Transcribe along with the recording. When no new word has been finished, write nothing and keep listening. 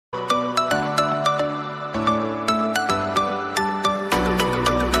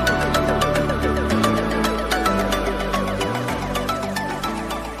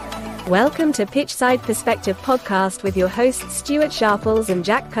Welcome to Pitchside Perspective Podcast with your hosts Stuart Sharples and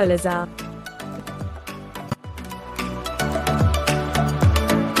Jack Colazar.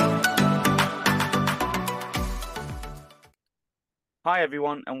 Hi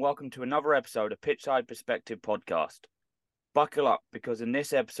everyone, and welcome to another episode of Pitchside Perspective Podcast. Buckle up, because in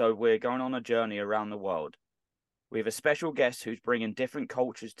this episode we're going on a journey around the world. We have a special guest who's bringing different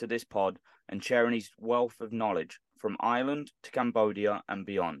cultures to this pod and sharing his wealth of knowledge from Ireland to Cambodia and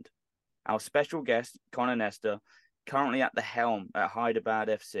beyond. Our special guest, Conor Nestor, currently at the helm at Hyderabad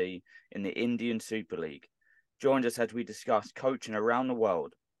FC in the Indian Super League, joined us as we discuss coaching around the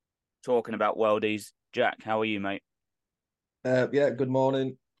world. Talking about worldies, Jack, how are you, mate? Good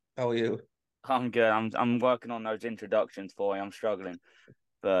morning. How are you? I'm good. I'm working on those introductions for you. I'm struggling,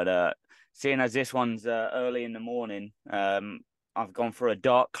 but seeing as this one's early in the morning, I've gone for a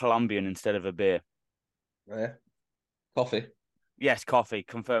dark Colombian instead of a beer. Yeah. Coffee. Yes, coffee.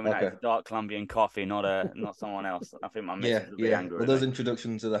 Confirming that Okay. it's a dark Colombian coffee, not someone else. I think my missus will be angry. Well, those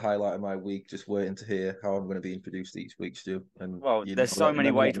introductions are the highlight of my week. Just waiting to hear how I'm going to be introduced each week, Stu. And well, there's so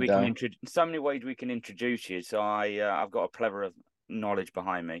many ways we can introduce you. So I've got a plethora of knowledge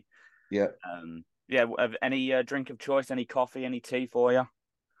behind me. Yeah. Any drink of choice? Any coffee? Any tea for you?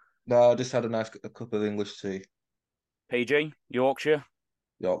 No, I just had a nice cup of English tea. PG, Yorkshire,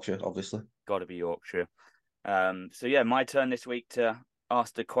 Obviously. Got to be Yorkshire. My turn this week to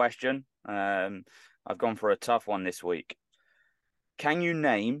ask the question. I've gone for a tough one this week. Can you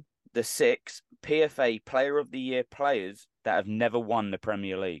name the 6 PFA Player of the Year players that have never won the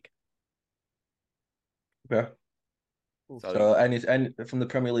Premier League? Yeah. So any from the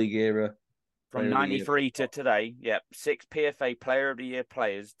Premier League era, from 93 to today, 6 PFA Player of the Year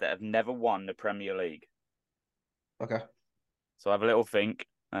players that have never won the Premier League. Okay. So have a little think.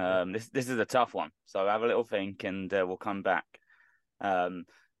 This is a tough one, so have a little think, and we'll come back.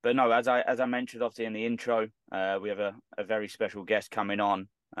 But no, as I mentioned, obviously in the intro, we have a very special guest coming on,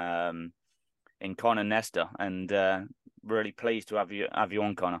 in Conor Nestor, and really pleased to have you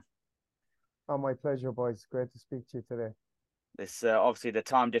on, Conor. Oh, my pleasure, boys. Great to speak to you today. This obviously the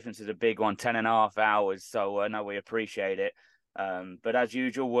time difference is a big one, 10.5 hours. So no, we appreciate it. But as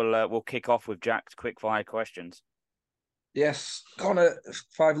usual, we'll kick off with Jack's quickfire questions. Yes, Conor,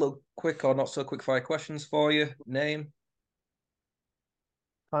 5 little quick or not so quick fire questions for you. Name?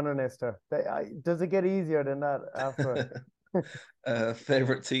 Conor Nestor. Does it get easier than that after?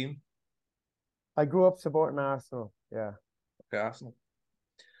 Favorite team? I grew up supporting Arsenal. Yeah. Okay, Arsenal.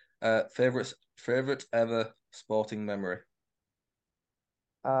 Favorite ever sporting memory?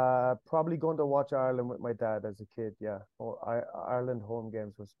 Probably going to watch Ireland with my dad as a kid. Yeah. Ireland home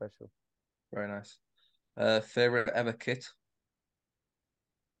games were special. Very nice. Favorite ever kit?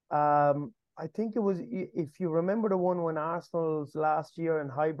 I think it was, if you remember the one when Arsenal's last year in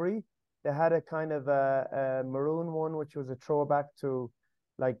Highbury, they had a kind of a maroon one, which was a throwback to,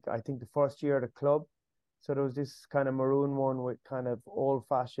 like, I think the first year of the club. So there was this kind of maroon one with kind of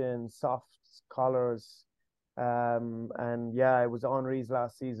old-fashioned soft collars. And yeah, it was Henry's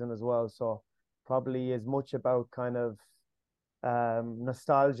last season as well. So probably as much about kind of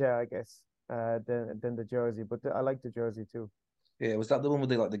nostalgia, I guess, than the jersey. But I like the jersey too. Yeah, was that the one with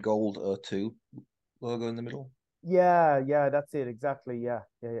the gold O2 logo in the middle? Yeah, that's it exactly. Yeah.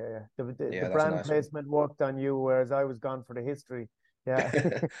 The brand nice placement worked on you, whereas I was gone for the history.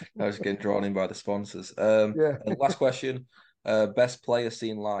 Yeah, I was getting drawn in by the sponsors. yeah. And last question: best player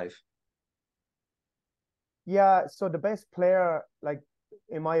seen live? Yeah, so the best player, like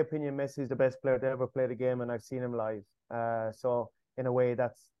in my opinion, Messi is the best player to ever play the game, and I've seen him live. So in a way,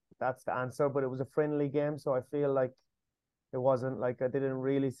 that's the answer. But it was a friendly game, so I feel like it wasn't like I didn't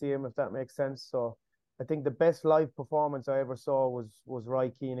really see him, if that makes sense. So I think the best live performance I ever saw was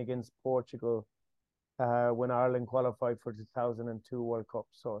Roy Keane against Portugal, when Ireland qualified for the 2002 World Cup.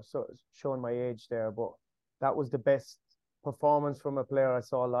 So showing my age there, but that was the best performance from a player I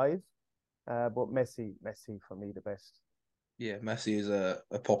saw live. But Messi for me the best. Yeah, Messi is a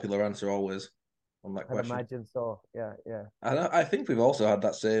popular answer always on that question. I'd imagine so. Yeah. And I think we've also had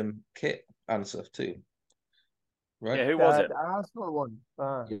that same kit answer too. Right? Yeah, who was it? The Arsenal one.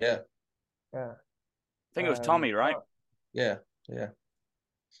 Yeah. I think it was Tommy, right? Yeah.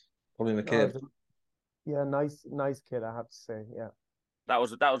 Probably McCabe. Nice kid, I have to say. Yeah. That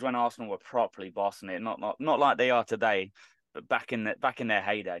was when Arsenal were properly bossing it, not like they are today, but back in their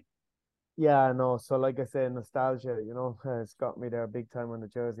heyday. Yeah, no. So like I said, nostalgia, it's got me there big time on the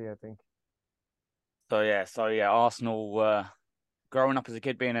jersey, I think. So yeah, Arsenal. Growing up as a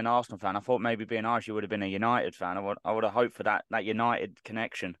kid being an Arsenal fan, I thought maybe being Irish you would have been a United fan. I would have hoped for that United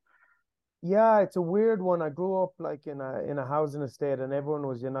connection. Yeah, it's a weird one. I grew up like in a housing estate, and everyone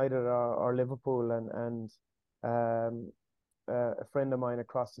was United or Liverpool, and um, a friend of mine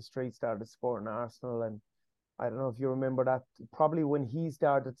across the street started supporting Arsenal, and I don't know if you remember that. Probably when he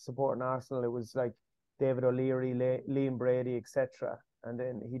started supporting Arsenal, it was like David O'Leary, Liam Brady, etc. And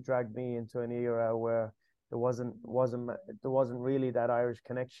then he dragged me into an era where there wasn't really that Irish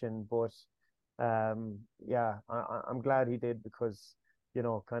connection. But yeah, I'm glad he did because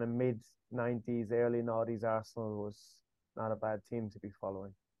kind of mid 90s, early noughties Arsenal was not a bad team to be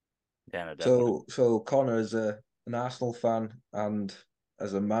following. Yeah, no, definitely. So Conor is an Arsenal fan and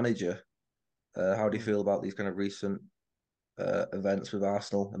as a manager, how do you Mm. feel about these kind of recent events with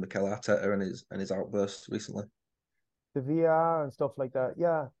Arsenal and Mikel Arteta and his outbursts recently? The VR and stuff like that.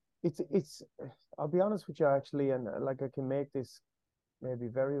 Yeah, it's. I'll be honest with you actually, and like I can make this maybe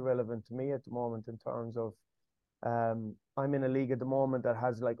very relevant to me at the moment in terms of I'm in a league at the moment that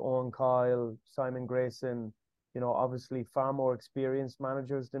has like Owen Kyle, Simon Grayson, obviously far more experienced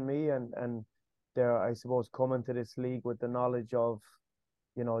managers than me, and they're I suppose coming to this league with the knowledge of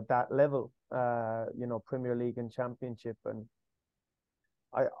that level, Premier League and Championship. And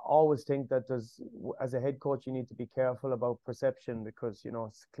I always think that as a head coach, you need to be careful about perception because,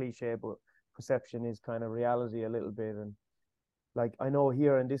 it's cliche, but perception is kind of reality a little bit. And like, I know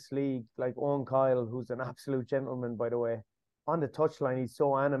here in this league, like Owen Kyle, who's an absolute gentleman, by the way, on the touchline, he's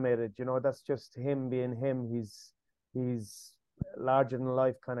so animated, that's just him being him. He's larger than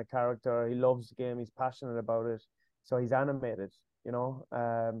life kind of character. He loves the game. He's passionate about it. So he's animated,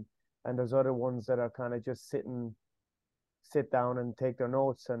 and there's other ones that are kind of just sit down and take their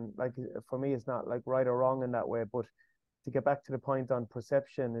notes. And like for me, it's not like right or wrong in that way. But to get back to the point on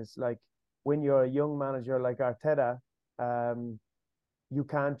perception, is like when you're a young manager like Arteta, um, you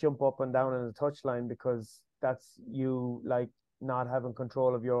can't jump up and down on the touchline because that's you like not having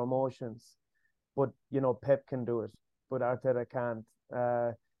control of your emotions. But Pep can do it, but Arteta can't.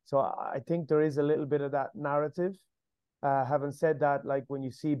 So I think there is a little bit of that narrative. Having said that, like when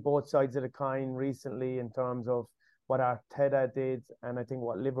you see both sides of the coin recently in terms of what Arteta did and I think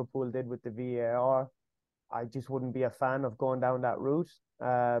what Liverpool did with the VAR, I just wouldn't be a fan of going down that route.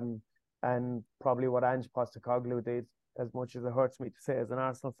 And probably what Ange Postecoglou did, as much as it hurts me to say as an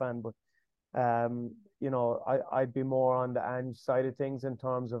Arsenal fan, but I'd be more on the Ange side of things in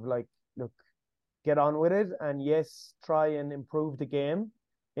terms of like, look, get on with it, and yes, try and improve the game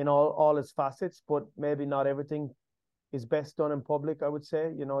in all its facets, but maybe not everything is best done in public. I would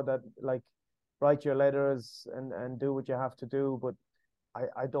say, that like write your letters and do what you have to do, but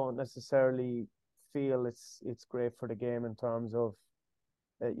I don't necessarily feel it's great for the game in terms of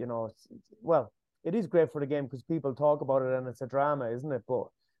well, it is great for the game because people talk about it and it's a drama, isn't it? But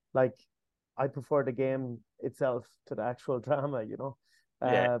like I prefer the game itself to the actual drama,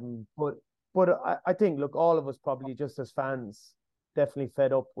 Yeah, But I think look, all of us probably just as fans definitely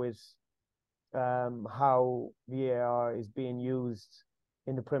fed up with how VAR is being used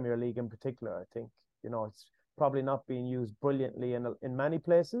in the Premier League in particular. I think it's probably not being used brilliantly in many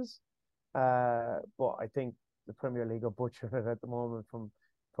places, but I think the Premier League are butchering it at the moment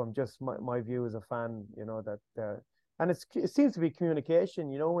from just my view as a fan. That and it seems to be communication.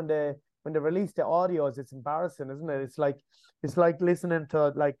 When they release the audios, it's embarrassing, isn't it? It's like listening to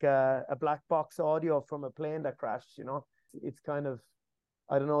like a black box audio from a plane that crashed. It's kind of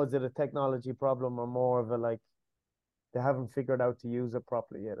I don't know, is it a technology problem or more of a like they haven't figured out to use it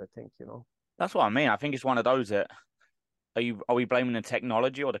properly yet, I think. that's what I mean. I think it's one of those that are we blaming the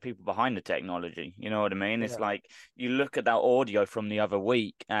technology or the people behind the technology? You know what I mean? It's Yeah. like you look at that audio from the other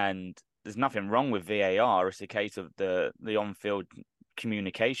week and there's nothing wrong with VAR. It's a case of the on-field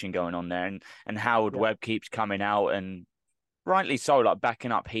communication going on there and Howard Yeah. Webb keeps coming out and rightly so, like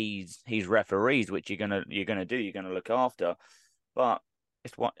backing up he's referees, which you're gonna do, you're gonna look after. But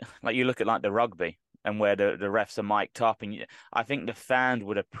it's what like you look at like the rugby and where the refs are mic'd up, and I think the fans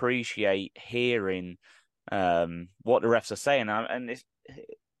would appreciate hearing what the refs are saying, and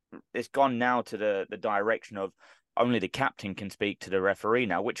it's gone now to the direction of only the captain can speak to the referee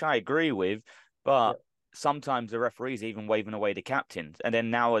now, which I agree with, but Yeah. sometimes the referees even waving away the captains, and then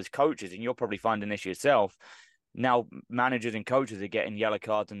now as coaches, and you're probably finding this yourself. Now managers and coaches are getting yellow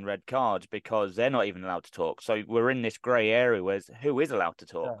cards and red cards because they're not even allowed to talk. So we're in this grey area where who is allowed to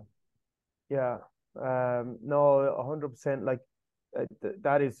talk? Yeah. Yeah. No, 100%. Like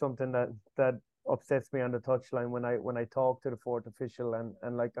that is something that upsets me on the touchline when I talk to the fourth official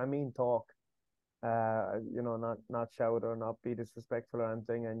and like I mean talk, not shout or not be disrespectful or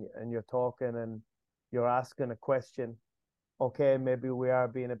anything, and you're talking and you're asking a question. Okay, maybe we are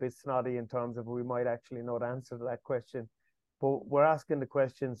being a bit snotty in terms of we might actually know the answer to that question. but we're asking the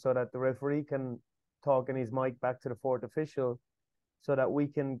question so that the referee can talk in his mic back to the fourth official, so that we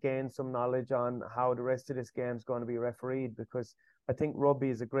can gain some knowledge on how the rest of this game is going to be refereed. Because I think rugby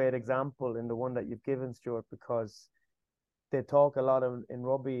is a great example in the one that you've given, Stuart, because they talk a lot in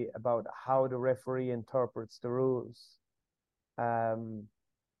rugby about how the referee interprets the rules. And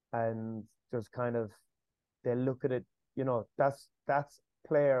just kind of, they look at it, that's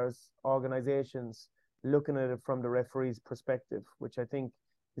players, organizations looking at it from the referee's perspective, which I think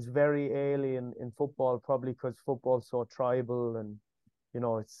is very alien in football, probably because football's so tribal and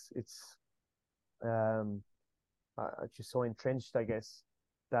it's just so entrenched, I guess,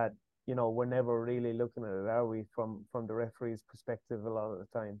 that we're never really looking at it, are we, from the referee's perspective a lot of the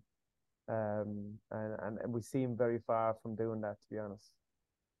time. And we seem very far from doing that, to be honest.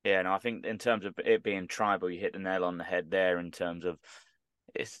 Yeah, and I think in terms of it being tribal, you hit the nail on the head there. In terms of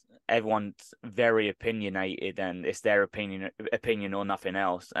everyone's very opinionated, and it's their opinion or nothing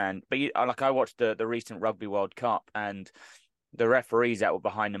else. But I watched the recent Rugby World Cup, and the referees that were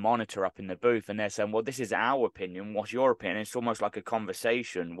behind the monitor up in the booth, and they're saying, "Well, this is our opinion. What's your opinion?" It's almost like a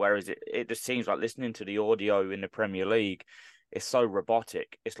conversation. Whereas it just seems like listening to the audio in the Premier League, it's so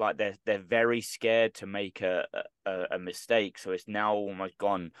robotic. It's like they're very scared to make a mistake. So it's now almost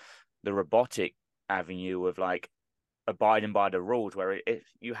gone the robotic avenue of like abiding by the rules, where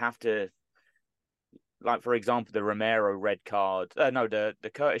you have to, like, for example, the Romero red card.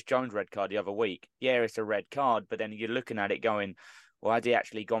 The Curtis Jones red card the other week. Yeah, it's a red card, but then you're looking at it going, well, has he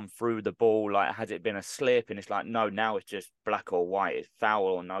actually gone through the ball? Like, has it been a slip? And it's like, no, now it's just black or white. It's foul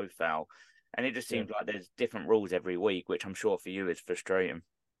or no foul. And it just seems like there's different rules every week, which I'm sure for you is frustrating.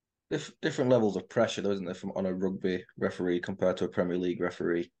 Different levels of pressure, though, isn't there, on a rugby referee compared to a Premier League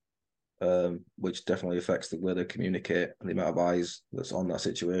referee, which definitely affects the way they communicate and the amount of eyes that's on that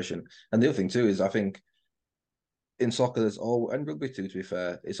situation. And the other thing too is, I think in soccer, and rugby too, to be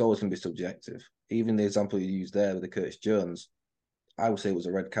fair, it's always going to be subjective. Even the example you used there with the Curtis Jones, I would say it was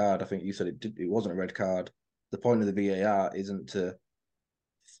a red card. I think you said it wasn't a red card. The point of the VAR isn't to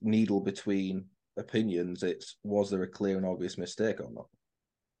needle between opinions. It's, was there a clear and obvious mistake or not?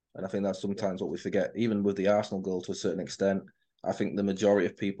 And I think that's sometimes what we forget. Even with the Arsenal goal, to a certain extent, I think the majority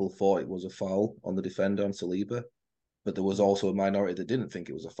of people thought it was a foul on the defender, on Saliba, but there was also a minority that didn't think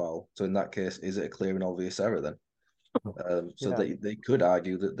it was a foul. So in that case, is it a clear and obvious error then? They could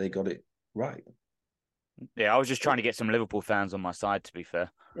argue that they got it right. Yeah, I was just trying to get some Liverpool fans on my side, to be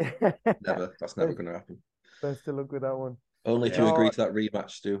fair. That's never going to happen. Best of luck with that one. Only if you agree to that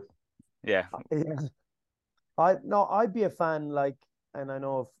rematch, Stu. Yeah. I'd be a fan, like, and I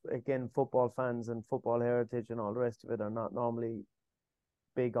know again, football fans and football heritage and all the rest of it are not normally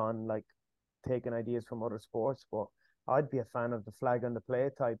big on like taking ideas from other sports, but I'd be a fan of the flag on the play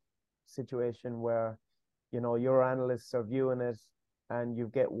type situation where, your analysts are viewing it and you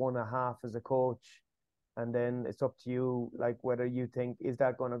get 1.5 as a coach, and then it's up to you, like, whether you think, is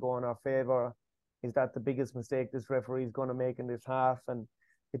that going to go in our favor? Is that the biggest mistake this referee is going to make in this half? And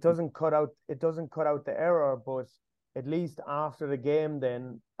it doesn't cut out the error, but at least after the game,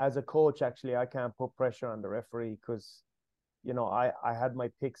 then as a coach, actually, I can't put pressure on the referee because, I had my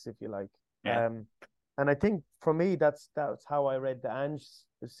picks, if you like. Yeah. And I think for me, that's how I read the Ange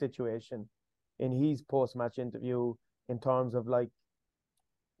situation in his post-match interview, in terms of like,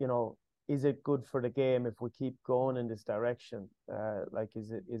 is it good for the game if we keep going in this direction? Like,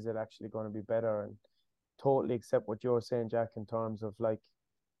 is it actually going to be better? And totally accept what you're saying, Jack, in terms of like,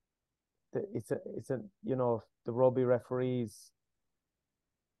 the rugby referees,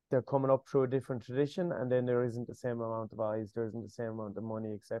 they're coming up through a different tradition, and then there isn't the same amount of eyes, there isn't the same amount of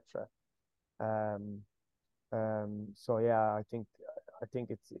money, etc. So yeah, I think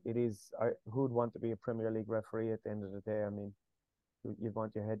it is. Who'd want to be a Premier League referee at the end of the day? I mean, you'd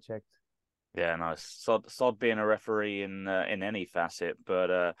want your head checked. Yeah, no, sod being a referee in any facet,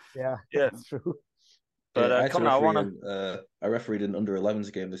 but yeah, that's true. But I refereed an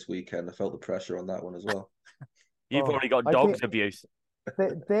under-11s game this weekend. I felt the pressure on that one as well. You've probably got dogs abuse.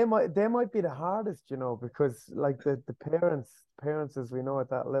 They might be the hardest, because like the parents, as we know at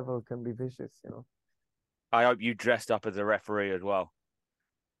that level, can be vicious, I hope you dressed up as a referee as well.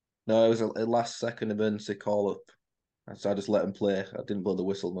 No, it was a last-second emergency call-up. So I just let him play. I didn't blow the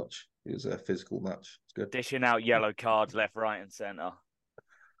whistle much. It was a physical match. It's good. Dishing out yellow cards left, right, and centre.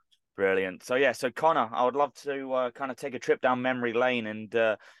 Brilliant. So Conor, I would love to kind of take a trip down memory lane and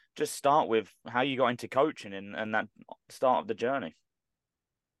just start with how you got into coaching and that start of the journey.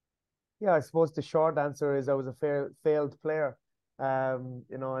 Yeah, I suppose the short answer is I was a failed player. And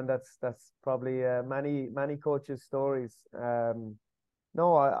that's probably many coaches' stories.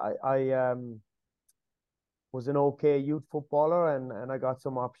 No, was an okay youth footballer, and I got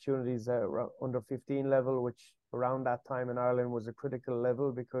some opportunities at under 15 level, which around that time in Ireland was a critical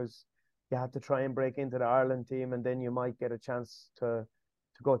level because you had to try and break into the Ireland team, and then you might get a chance to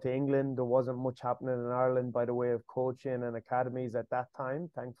go to England. There wasn't much happening in Ireland by the way of coaching and academies at that time.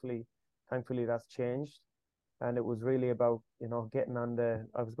 Thankfully that's changed. And it was really about, getting on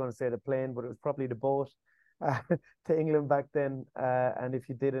I was going to say the plane, but it was probably the boat to England back then. And if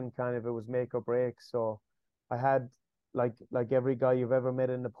you didn't, it was make or break. So I had, like every guy you've ever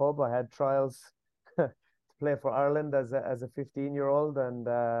met in the pub, I had trials to play for Ireland as a 15-year-old, and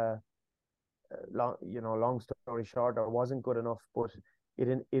long story short, I wasn't good enough, but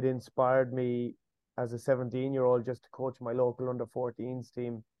it inspired me as a 17-year-old just to coach my local under 14s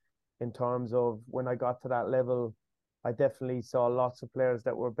team. In terms of when I got to that level, I definitely saw lots of players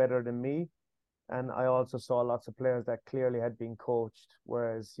that were better than me, and I also saw lots of players that clearly had been coached.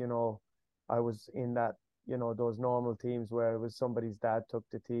 Whereas, I was in that, those normal teams where it was somebody's dad took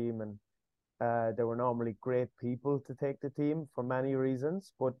the team, and they were normally great people to take the team for many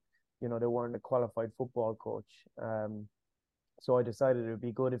reasons, but they weren't a qualified football coach. So I decided it would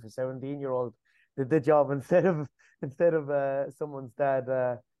be good if a 17-year-old did the job instead of someone's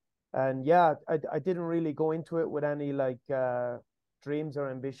dad. And yeah, I didn't really go into it with any dreams or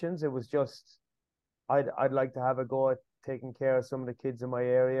ambitions. It was just I'd like to have a go at taking care of some of the kids in my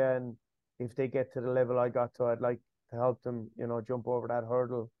area, and if they get to the level I got to, I'd like to help them, jump over that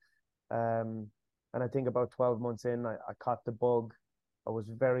hurdle. And I think about 12 months in, I caught the bug. I was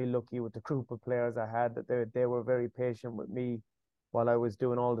very lucky with the group of players I had, that they were very patient with me while I was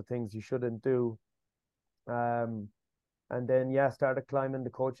doing all the things you shouldn't do. And then, yeah, started climbing the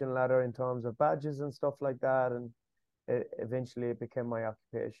coaching ladder in terms of badges and stuff like that. And eventually it became my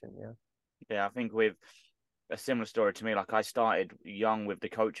occupation. Yeah. Yeah, I think with a similar story to me, like I started young with the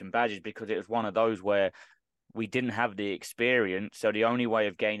coaching badges because it was one of those where we didn't have the experience. So the only way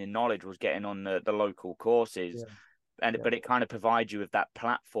of gaining knowledge was getting on the local courses. Yeah. But it kind of provides you with that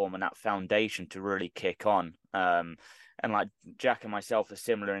platform and that foundation to really kick on. And like Jack and myself are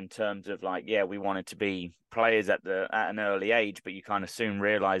similar in terms of we wanted to be players at an early age, but you kind of soon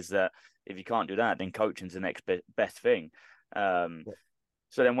realize that if you can't do that, then coaching's the next best thing.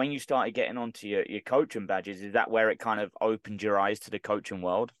 So then when you started getting onto your coaching badges, is that where it kind of opened your eyes to the coaching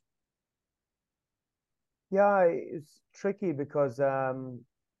world? Yeah, it's tricky because the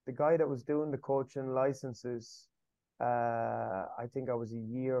guy that was doing the coaching licenses, I think I was a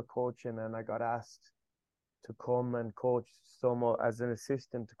year coaching, and I got asked to come and coach as an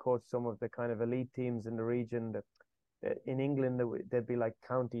assistant to coach some of the kind of elite teams in the region. That in England they'd be like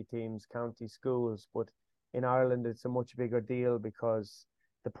county teams, county schools, but in Ireland it's a much bigger deal because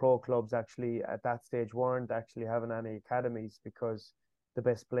the pro clubs actually at that stage weren't actually having any academies because the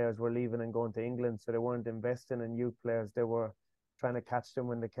best players were leaving and going to England, so they weren't investing in youth players. They were trying to catch them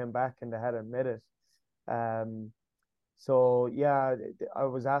when they came back, and they hadn't made it. So yeah, I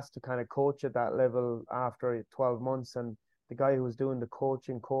was asked to kind of coach at that level after 12 months, and the guy who was doing the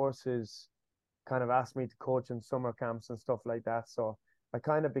coaching courses kind of asked me to coach in summer camps and stuff like that. So I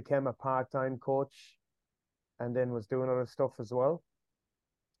kind of became a part-time coach, and then was doing other stuff as well.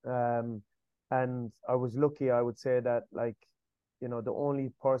 And I was lucky, I would say, that the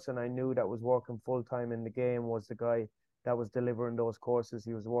only person I knew that was working full-time in the game was the guy that was delivering those courses.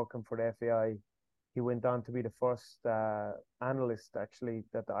 He was working for the FAI. He went on to be the first analyst, actually,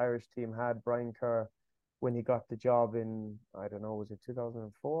 that the Irish team had, Brian Kerr, when he got the job in, I don't know, was it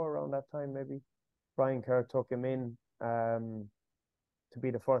 2004, around that time, maybe? Brian Kerr took him in to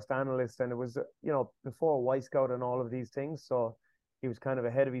be the first analyst. And it was, before Y Scout and all of these things. So he was kind of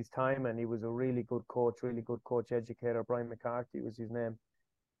ahead of his time, and he was a really good coach educator. Brian McCarthy was his name.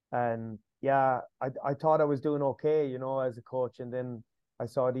 And yeah, I thought I was doing okay, as a coach. And then I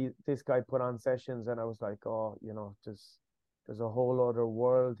saw this guy put on sessions, and I was like, oh, there's a whole other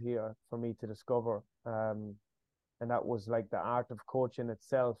world here for me to discover. And that was like the art of coaching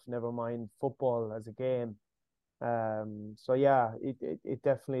itself, never mind football as a game. So yeah, it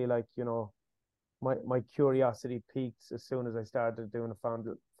definitely my curiosity peaked as soon as I started doing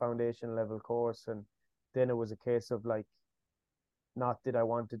a foundation level course. And then it was a case of not did I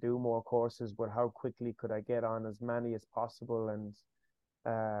want to do more courses, but how quickly could I get on as many as possible and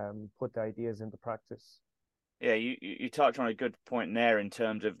put the ideas into practice. Yeah, you touched on a good point there in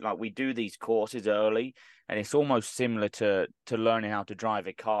terms of we do these courses early, and it's almost similar to learning how to drive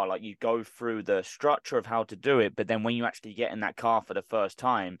a car. You go through the structure of how to do it, but then when you actually get in that car for the first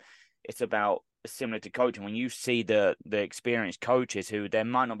time, it's about similar to coaching. When you see the experienced coaches who they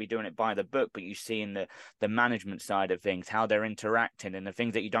might not be doing it by the book, but you see in the management side of things, how they're interacting and the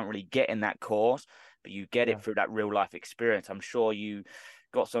things that you don't really get in that course, but you get it through that real life experience. I'm sure you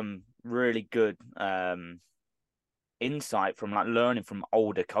got some really good insight from like learning from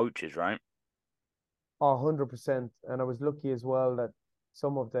older coaches, right? 100%. And I was lucky as well that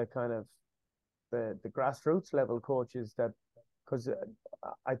some of the kind of the grassroots level coaches that, because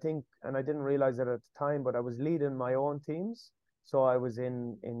I think, and I didn't realize it at the time, but I was leading my own teams. So I was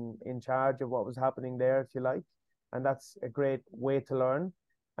in charge of what was happening there, if you like. And that's a great way to learn.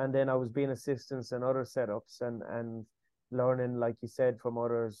 And then I was being assistants in other setups and learning, like you said, from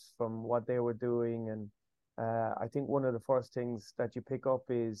others, from what they were doing. And I think one of the first things that you pick up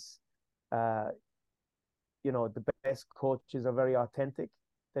is, the best coaches are very authentic.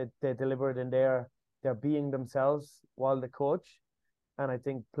 They deliver it in they're being themselves while they coach. And I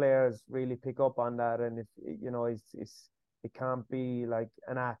think players really pick up on that. And if it can't be like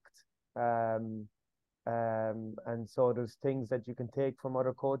an act. And so there's things that you can take from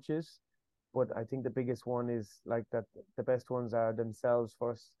other coaches, but I think the biggest one is like that the best ones are themselves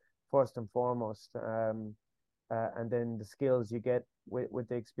first and foremost. And then the skills you get with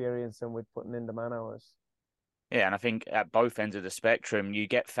the experience and with putting in the man hours. Yeah, and I think at both ends of the spectrum, you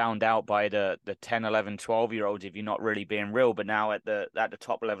get found out by the 10, 11, 12-year-olds if you're not really being real. But now at the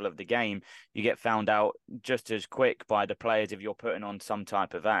top level of the game, you get found out just as quick by the players if you're putting on some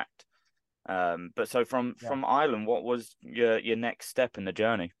type of act. But so from Ireland, what was your next step in the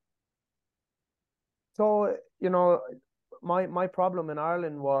journey? So, my problem in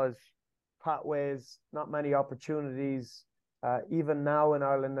Ireland was pathways, not many opportunities. Even now in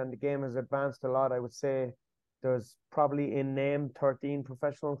Ireland, and the game has advanced a lot, I would say there's probably in name 13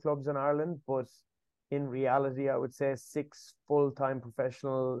 professional clubs in Ireland, but in reality, I would say 6 full-time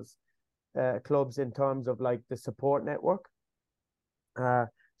professionals clubs in terms of like the support network. So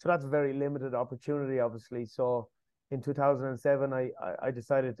that's a very limited opportunity, obviously. So in 2007, I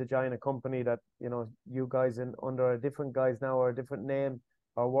decided to join a company that, you guys under a different guise now or a different name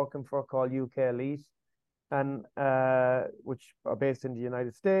are working for, called UK Elite, and which are based in the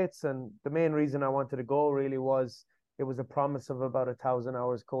United States. And the main reason I wanted to go really was it was a promise of about 1,000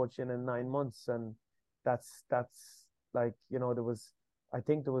 hours coaching in 9 months. And that's like, there was,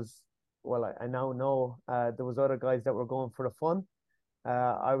 well, I now know there was other guys that were going for the fun.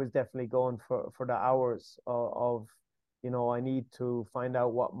 I was definitely going for the hours of I need to find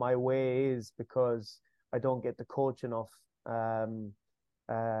out what my way is because I don't get to coach enough. And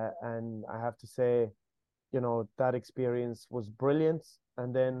I have to say, that experience was brilliant.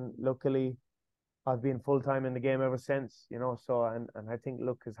 And then luckily I've been full time in the game ever since, so and I think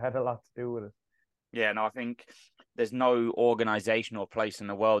luck has had a lot to do with it. Yeah, no, I think there's no organization or place in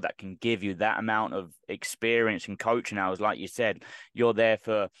the world that can give you that amount of experience and coaching hours. Like you said, you're there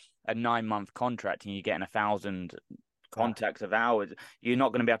for a 9-month contract and you're getting 1,000 contacts of hours. You're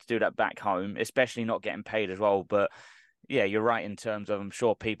not going to be able to do that back home, especially not getting paid as well. But yeah, you're right in terms of, I'm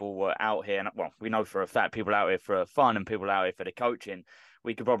sure people were out here, and well, we know for a fact people out here for fun and people out here for the coaching.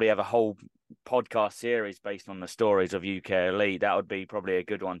 We could probably have a whole podcast series based on the stories of UK Elite. That would be probably a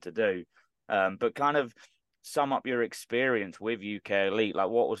good one to do. But kind of sum up your experience with UK Elite. Like,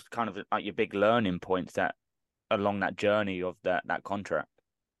 what was kind of like your big learning points that along that journey of that contract?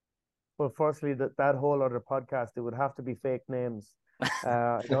 Well, firstly, that whole other podcast, it would have to be fake names.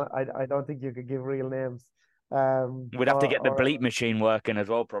 I don't think you could give real names. We'd have to get the bleep machine working as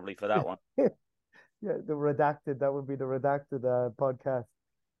well, probably for that one. Yeah, the redacted. That would be the redacted podcast.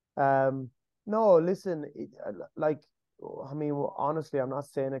 No, listen, I mean, honestly, I'm not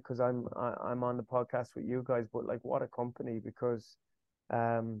saying it because I'm on the podcast with you guys, but like, what a company! Because,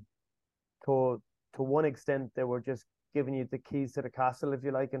 to one extent, they were just giving you the keys to the castle, if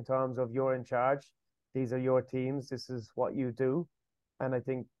you like, in terms of you're in charge. These are your teams. This is what you do, and I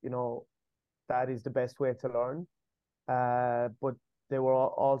think that is the best way to learn. But they were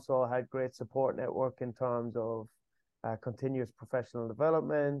also had great support network in terms of continuous professional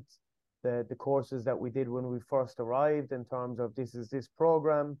development, the courses that we did when we first arrived in terms of this is this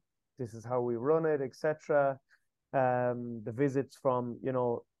program, this is how we run it, etc. The visits from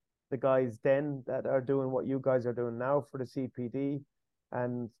the guys then that are doing what you guys are doing now for the CPD,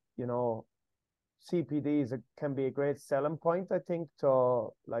 and CPD can be a great selling point, I think, to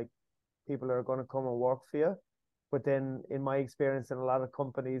like people are going to come and work for you. But then, in my experience, in a lot of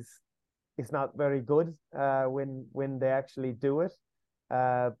companies, it's not very good when they actually do it.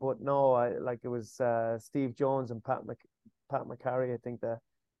 But no, it was Steve Jones and Pat McCarry, I think, that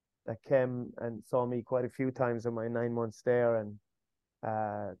came and saw me quite a few times in my 9 months there, and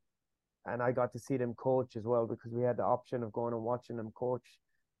I got to see them coach as well, because we had the option of going and watching them coach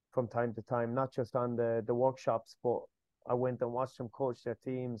from time to time, not just on the workshops, but I went and watched them coach their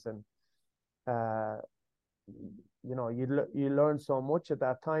teams. And uh, you learn so much at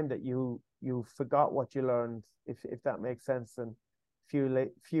that time that you forgot what you learned, if that makes sense. And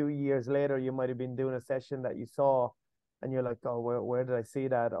few years later, you might have been doing a session that you saw, and you're like, oh, where did I see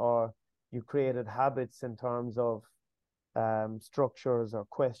that? Or you created habits in terms of structures or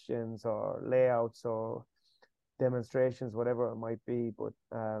questions or layouts or demonstrations, whatever it might be. But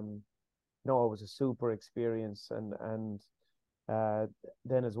no, it was a super experience. And uh,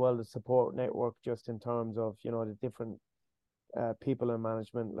 then as well, the support network, just in terms of, the different people in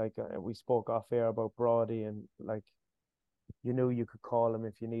management. Like we spoke off air about Brody, and like, you knew you could call him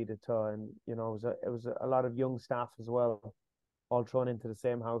if you needed to. And it was a lot of young staff as well, all thrown into the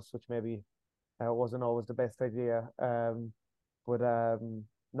same house, which maybe wasn't always the best idea. But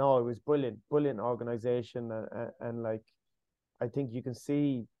no, it was brilliant organization. And like, I think you can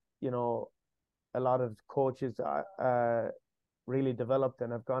see, a lot of coaches really developed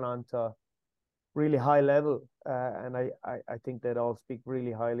and have gone on to really high level. And I think they'd all speak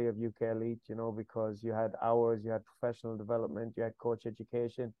really highly of UK Elite, because you had hours, you had professional development, you had coach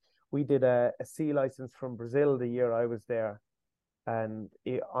education. We did a C license from Brazil the year I was there. And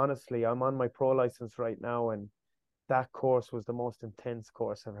honestly, I'm on my pro license right now, and that course was the most intense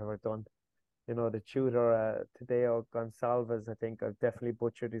course I've ever done. The tutor, Tadeo Gonçalves, I think I've definitely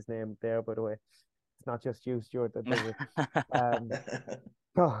butchered his name there, by the way. It's not just you, Stuart, that does it.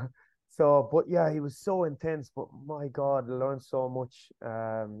 But yeah, he was so intense. But my God, I learned so much.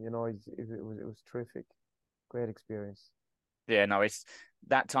 It was terrific, great experience. Yeah, no, it's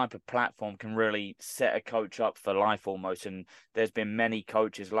that type of platform can really set a coach up for life almost. And there's been many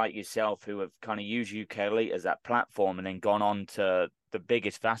coaches like yourself who have kind of used UK Elite as that platform and then gone on to the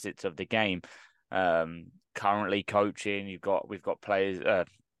biggest facets of the game. Currently coaching, we've got players,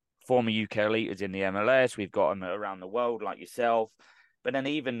 former UK Elites in the MLS. We've got them around the world like yourself. But then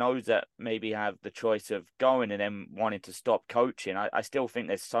even those that maybe have the choice of going and then wanting to stop coaching, I still think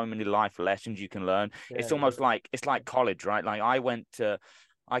there's so many life lessons you can learn. Yeah, It's almost like college, right? Like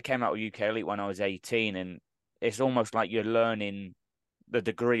I came out with UK Elite when I was 18, and it's almost like you're learning the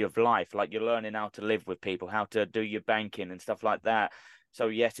degree of life. Like you're learning how to live with people, how to do your banking and stuff like that. So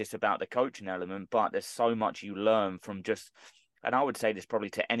yes, it's about the coaching element, but there's so much you learn from just, and I would say this probably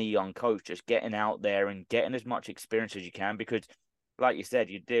to any young coach, just getting out there and getting as much experience as you can, because like you said,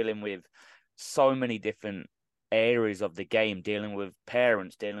 you're dealing with so many different areas of the game, dealing with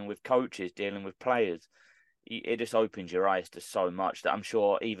parents, dealing with coaches, dealing with players. It just opens your eyes to so much that I'm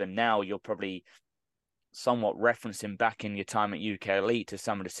sure even now you're probably somewhat referencing back in your time at UK Elite to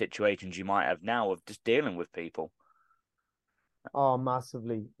some of the situations you might have now of just dealing with people. Oh,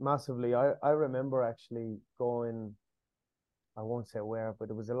 massively, massively. I remember actually going, I won't say where,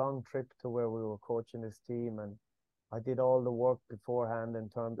 but it was a long trip to where we were coaching this team, and I did all the work beforehand in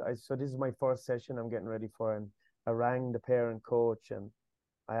terms. So this is my first session I'm getting ready for, and I rang the parent coach and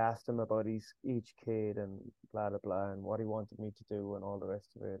I asked him about each kid and blah blah blah, and what he wanted me to do and all the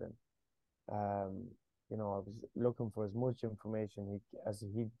rest of it. And um, I was looking for as much information as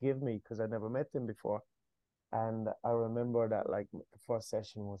he'd give me, because I'd never met him before. And I remember that, like, the first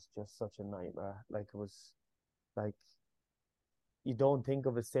session was just such a nightmare. Like, it was like, you don't think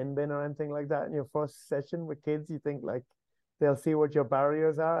of a sin bin or anything like that in your first session with kids. You think like they'll see what your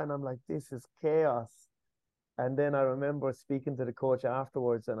barriers are. And I'm like, this is chaos. And then I remember speaking to the coach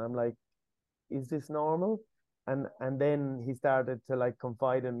afterwards, and I'm like, is this normal? And then he started to like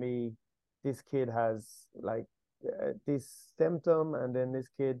confide in me, this kid has like this symptom, and then this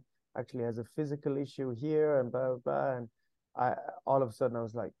kid actually has a physical issue here, and blah blah blah. And I all of a sudden I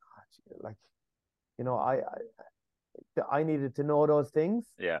was like, oh, like, I needed to know those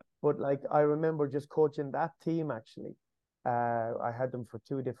things. Yeah. But like, I remember just coaching that team actually. I had them for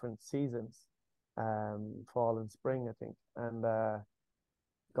 2 different seasons, fall and spring, I think. And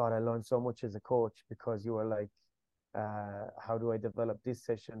God, I learned so much as a coach, because you were like, how do I develop this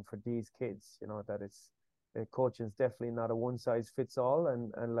session for these kids? That it's coaching is definitely not a one size fits all,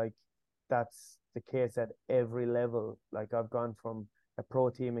 and like, that's the case at every level. Like, I've gone from a pro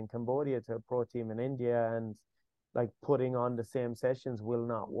team in Cambodia to a pro team in India, and like, putting on the same sessions will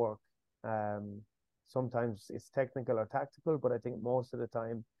not work. Sometimes it's technical or tactical, but I think most of the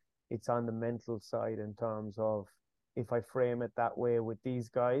time it's on the mental side, in terms of, if I frame it that way with these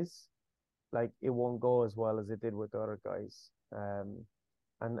guys, like, it won't go as well as it did with the other guys.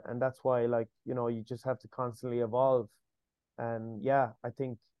 And that's why, like, you just have to constantly evolve. And yeah, I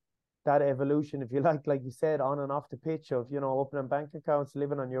think that evolution, if you like you said, on and off the pitch, of, opening bank accounts,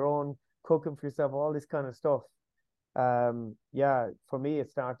 living on your own, cooking for yourself, all this kind of stuff. Yeah, for me, it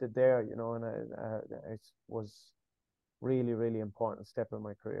started there, you know, and it was really, really important step in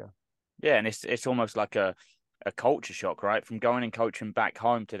my career. Yeah, and it's almost like a culture shock, right? From going and coaching back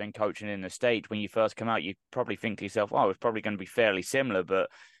home to then coaching in the States. When you first come out, you probably think to yourself, "Oh, it's probably going to be fairly similar," but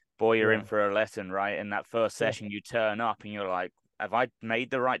boy, you're in for a lesson, right? In that first session, you turn up and you're like, "Have I made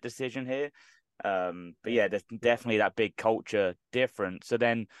the right decision here?" But yeah, there's definitely that big culture difference. So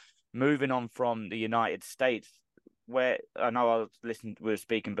then, moving on from the United States, where I know I was listening, we were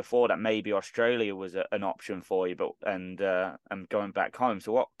speaking before that maybe Australia was an option for you, but and going back home.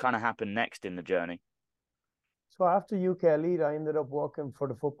 So what kind of happened next in the journey? So after UK Elite, I ended up working for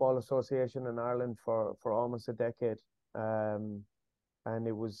the Football Association in Ireland for almost a decade. And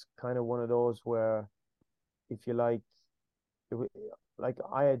it was kind of one of those where, if you like, it, like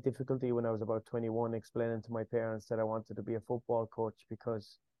I had difficulty when I was about 21 explaining to my parents that I wanted to be a football coach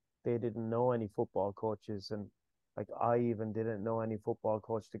because they didn't know any football coaches, and like I even didn't know any football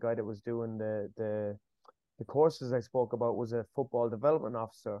coach. The guy that was doing the courses I spoke about was a football development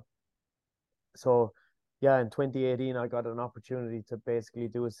officer. So yeah, in 2018 I got an opportunity to basically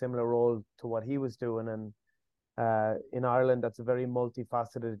do a similar role to what he was doing. And in Ireland, that's a very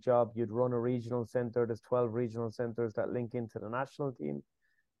multifaceted job. You'd run a regional centre. There's 12 regional centres that link into the national team.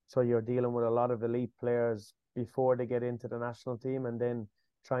 So you're dealing with a lot of elite players before they get into the national team, and then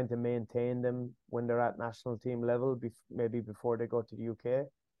trying to maintain them when they're at national team level, maybe before they go to the UK.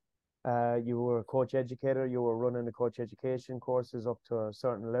 You were a coach educator. You were running the coach education courses up to a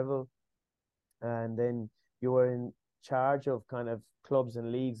certain level. And then you were in charge of kind of clubs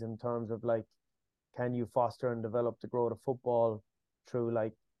and leagues in terms of like, can you foster and develop the growth of football through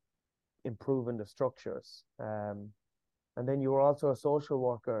like improving the structures? And then you were also a social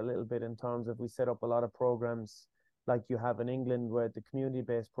worker a little bit in terms of we set up a lot of programs like you have in England, where the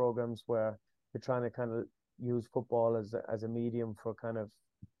community-based programs where you're trying to kind of use football as a medium for kind of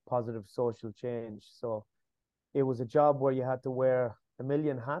positive social change. So it was a job where you had to wear a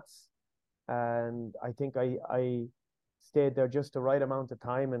million hats. And I think I stayed there just the right amount of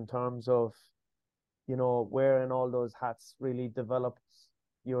time in terms of, you know, wearing all those hats really developed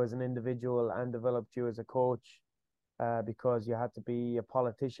you as an individual and developed you as a coach, because you had to be a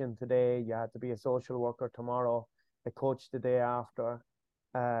politician today, you had to be a social worker tomorrow, a coach the day after.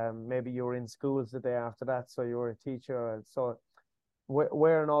 Maybe you were in schools the day after that, so you were a teacher. So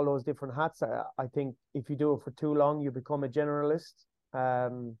wearing all those different hats, I think if you do it for too long, you become a generalist,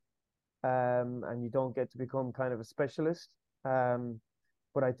 and you don't get to become kind of a specialist.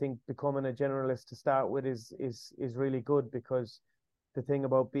 But I think becoming a generalist to start with is really good, because the thing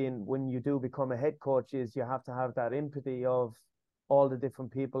about being, when you do become a head coach, is you have to have that empathy of all the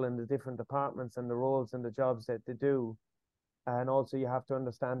different people in the different departments and the roles and the jobs that they do. And also you have to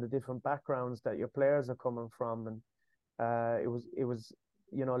understand the different backgrounds that your players are coming from. And it was,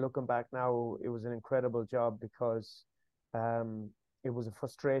 you know, looking back now, it was an incredible job, because it was a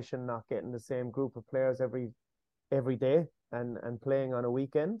frustration not getting the same group of players every day and playing on a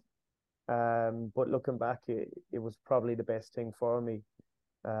weekend. But looking back, it was probably the best thing for me.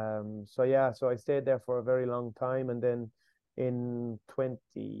 So yeah, so I stayed there for a very long time, and then in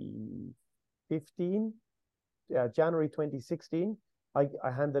 2015, January 2016, I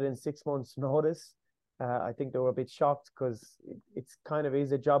handed in 6 months notice. I think they were a bit shocked, because it's kind of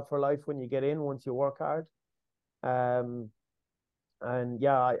is a job for life when you get in, once you work hard. And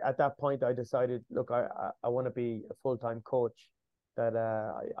yeah, at that point I decided, look, I want to be a full-time coach. That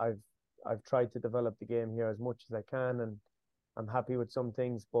I've tried to develop the game here as much as I can, and I'm happy with some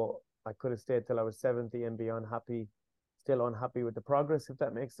things, but I could have stayed till I was 70 and be unhappy, still unhappy with the progress, if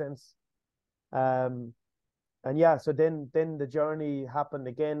that makes sense. And yeah, so then the journey happened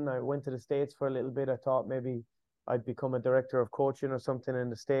again. I went to the States for a little bit. I thought maybe I'd become a director of coaching or something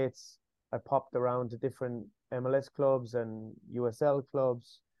in the States. I popped around to different MLS clubs and USL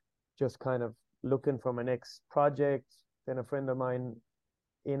clubs, just kind of looking for my next project. Then a friend of mine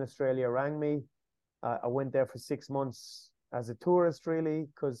in Australia rang me. I went there for 6 months as a tourist, really,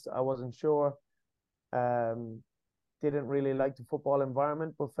 because I wasn't sure. Didn't really like the football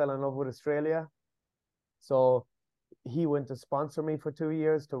environment, but fell in love with Australia. So he went to sponsor me for 2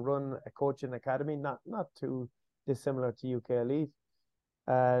 years to run a coaching academy, not too dissimilar to UK Elite.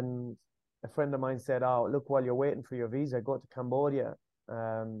 And a friend of mine said, "Oh, look, while you're waiting for your visa, go to Cambodia.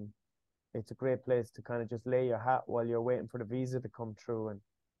 It's a great place to kind of just lay your hat while you're waiting for the visa to come through." And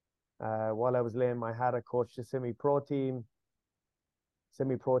while I was laying my hat, I coached a semi-pro team.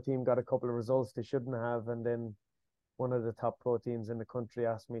 Semi-pro team got a couple of results they shouldn't have, and then one of the top pro teams in the country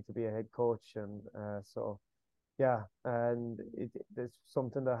asked me to be a head coach. And so Yeah, and it's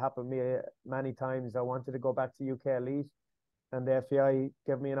something that happened to me many times. I wanted to go back to UK Elite, and the FAI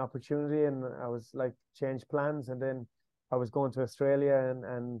gave me an opportunity, and I was like, changed plans, and then I was going to Australia,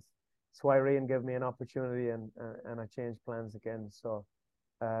 and Swireen gave me an opportunity, and I changed plans again. So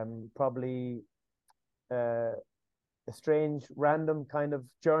probably a strange, random kind of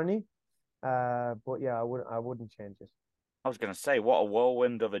journey. But yeah, I wouldn't change it. I was going to say, what a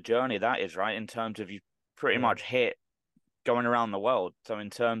whirlwind of a journey that is, right? In terms of you pretty Yeah, much hit going around the world. So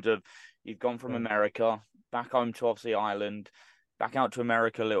in terms of you've gone from yeah. America back home to obviously Ireland, back out to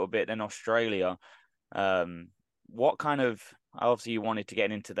America a little bit, then Australia. Um, what kind of obviously you wanted to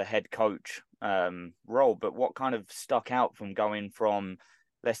get into the head coach role, but what kind of stuck out from going from,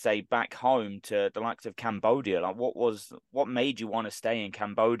 let's say, back home to the likes of Cambodia? Like what made you want to stay in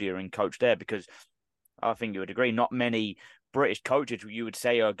Cambodia and coach there? Because I think you would agree, not many British coaches you would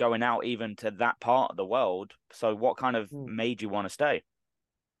say are going out even to that part of the world. So what kind of Hmm. made you want to stay?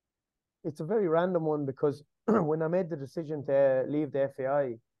 It's a very random one because when I made the decision to leave the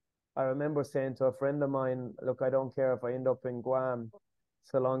FAI, I remember saying to a friend of mine, "Look, I don't care if I end up in Guam,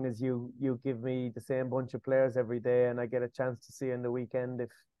 so long as you give me the same bunch of players every day and I get a chance to see in the weekend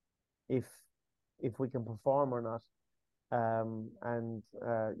if if we can perform or not." And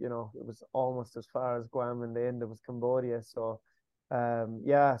you know, it was almost as far as Guam. In the end, it was Cambodia. So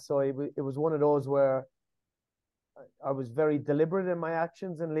yeah, so it was one of those where I was very deliberate in my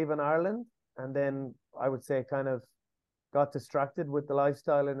actions in leaving Ireland, and then I would say kind of got distracted with the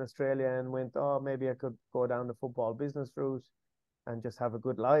lifestyle in Australia and went, oh, maybe I could go down the football business route and just have a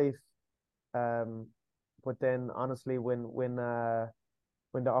good life. Um, but then honestly, when the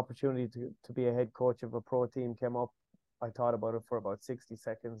opportunity to be a head coach of a pro team came up, I thought about it for about 60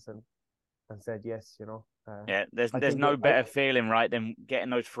 seconds and said yes, you know. Yeah, there's I there's think no better feeling, right, than getting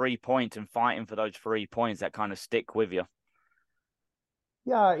those 3 points and fighting for those 3 points that kind of stick with you.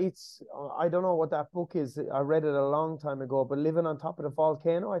 yeah, it's I don't know what that book is. I read it a long time ago, but Living on Top of the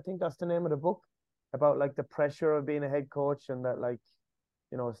Volcano, I think that's the name of the book, about like the pressure of being a head coach, and that, like,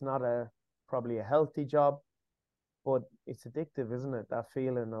 you know, it's not a probably a healthy job, but it's addictive, isn't it? That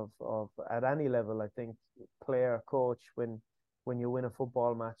feeling of at any level, I think, player, coach, when you win a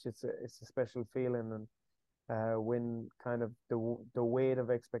football match, it's a special feeling. And when kind of the weight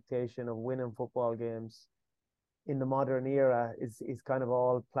of expectation of winning football games in the modern era is kind of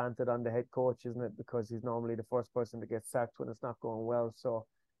all planted on the head coach, isn't it? Because he's normally the first person to get sacked when it's not going well.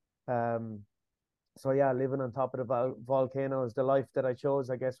 Um, so yeah, living on top of the volcano is the life that I chose,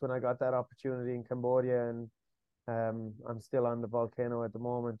 I guess, when I got that opportunity in Cambodia, and I'm still on the volcano at the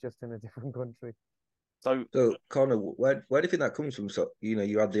moment, just in a different country. So So, Conor, where do you think that comes from? So,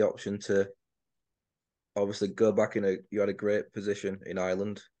 you had the option to obviously go back you had a great position in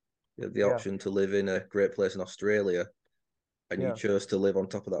Ireland. You had the Yeah, option to live in a great place in Australia, and you yeah. chose to live on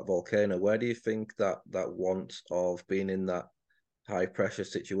top of that volcano. Where do you think that want of being in that high pressure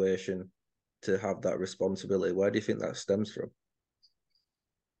situation to have that responsibility, where do you think that stems from?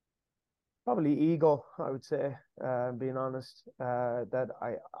 Probably ego, I would say, being honest. That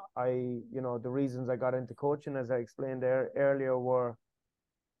you know, the reasons I got into coaching, as I explained there earlier, were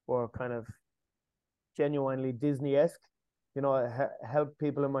kind of genuinely Disney-esque. You know, help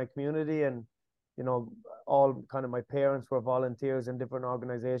people in my community, and you know, all kind of my parents were volunteers in different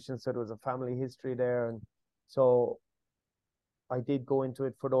organizations, so there was a family history there, and so I did go into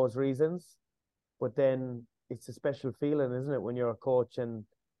it for those reasons. But then it's a special feeling, isn't it, when you're a coach and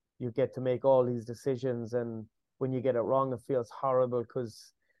you get to make all these decisions, and when you get it wrong, it feels horrible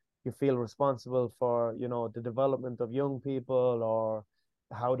because you feel responsible for, you know, the development of young people, or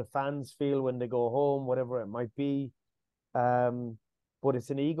how the fans feel when they go home, whatever it might be. Um, but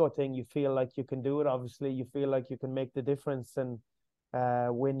it's an ego thing. You feel like you can do it. Obviously, you feel like you can make the difference, and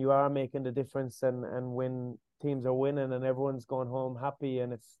when you are making the difference, and when teams are winning and everyone's going home happy,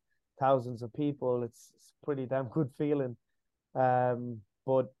 and it's thousands of people, it's pretty damn good feeling.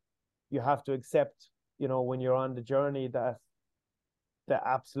 But you have to accept, you know, when you're on the journey, that the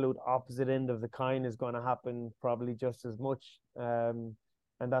absolute opposite end of the kind is going to happen probably just as much. And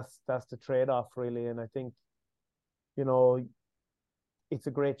that's the trade-off, really. And I think, you know, it's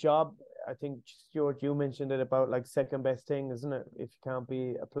a great job. I think, Stuart, you mentioned it about like second best thing, isn't it? If you can't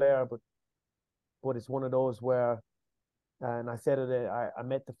be a player, but it's one of those where, and I said it, I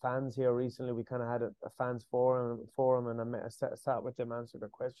met the fans here recently. We kind of had a fans forum, and I sat with them, answered their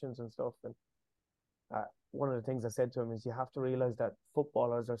questions and stuff. And one of the things I said to him is, you have to realize that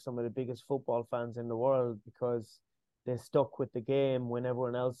footballers are some of the biggest football fans in the world, because they stuck with the game when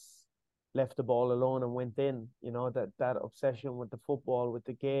everyone else left the ball alone and went in. You know, that obsession with the football, with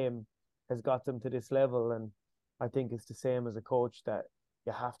the game, has got them to this level. And I think it's the same as a coach, that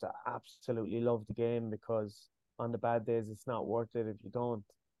you have to absolutely love the game, because on the bad days it's not worth it if you don't.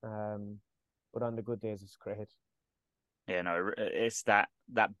 But on the good days it's great. Yeah, no, it's that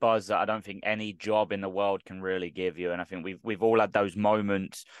buzz that I don't think any job in the world can really give you. And I think we've all had those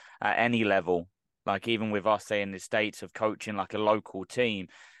moments at any level. Like even with us, say in the States, of coaching like a local team,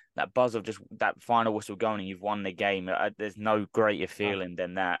 that buzz of just that final whistle going and you've won the game. There's no greater feeling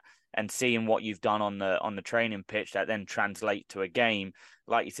than that. And seeing what you've done on the training pitch that then translate to a game,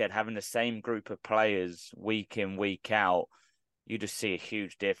 like you said, having the same group of players week in, week out, you just see a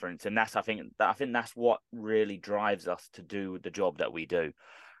huge difference. And I think that's what really drives us to do the job that we do.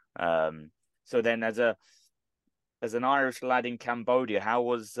 So then as an Irish lad in Cambodia, how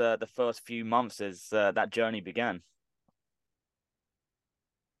was the first few months as that journey began?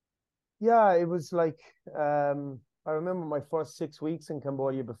 Yeah, it was like, I remember my first 6 weeks in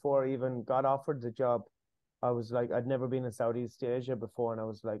Cambodia before I even got offered the job. I was like, I'd never been in Southeast Asia before, and I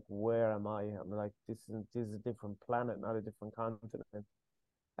was like, where am I? I'm like, this is a different planet, not a different continent.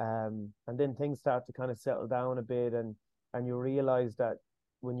 And then things start to kind of settle down a bit, and you realize that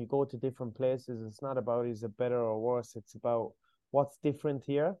when you go to different places, it's not about is it better or worse. It's about what's different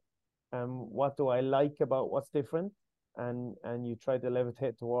here, and what do I like about what's different, and you try to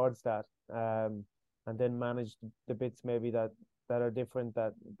levitate towards that, and then manage the bits maybe that are different,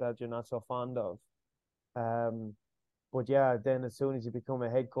 that you're not so fond of. Um, but yeah, then as soon as you become a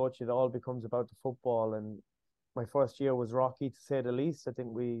head coach, it all becomes about the football. And my first year was rocky, to say the least. I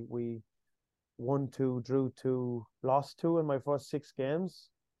think we won two, drew two, lost two in my first 6 games,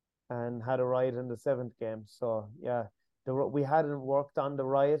 and had a riot in the seventh game. So yeah, we hadn't worked on the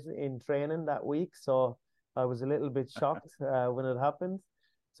riot in training that week, so I was a little bit shocked when it happened.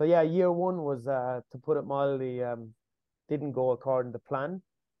 So yeah, year one was, to put it mildly, didn't go according to plan.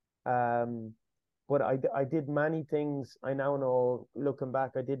 Um, but I did many things. I now know, looking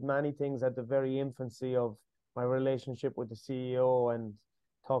back, I did many things at the very infancy of my relationship with the CEO, and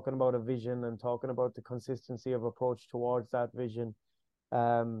talking about a vision and talking about the consistency of approach towards that vision.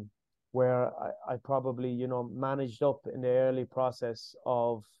 Um, where I probably, managed up in the early process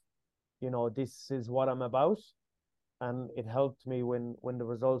of, this is what I'm about. And it helped me when the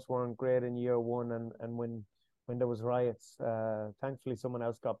results weren't great in year one, and when there was riots. Thankfully, someone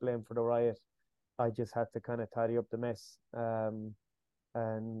else got blamed for the riot. I just had to kind of tidy up the mess. And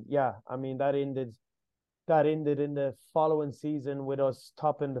yeah, I mean, that ended in the following season with us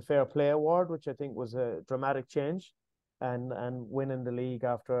topping the Fair Play Award, which I think was a dramatic change, and winning the league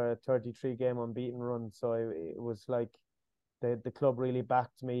after a 33 game unbeaten run. So it was like the club really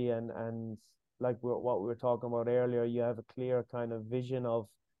backed me, and like what we were talking about earlier, you have a clear kind of vision of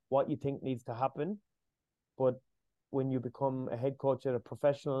what you think needs to happen. But when you become a head coach at a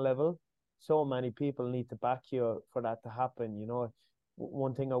professional level, so many people need to back you for that to happen.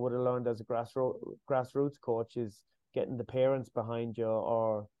 One thing I would have learned as a grassroots coach is getting the parents behind you,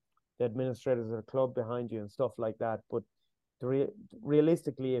 or the administrators of the club behind you, and stuff like that. But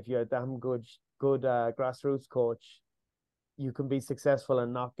realistically, if you're a damn good grassroots coach, you can be successful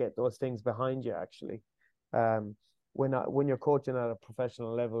and not get those things behind you. Actually, when you're coaching at a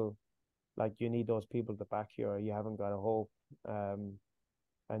professional level, like, you need those people to back you, or you haven't got a hope.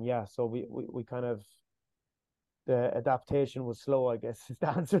 And yeah, so we kind of, the adaptation was slow, I guess. The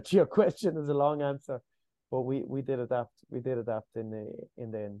answer to your question is a long answer, but we did adapt. We did adapt in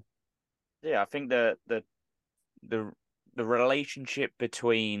the end. Yeah, I think the the relationship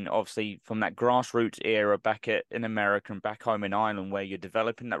between, obviously, from that grassroots era back in America and back home in Ireland, where you're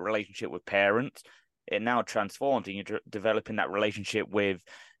developing that relationship with parents, it now transforms, and you're developing that relationship with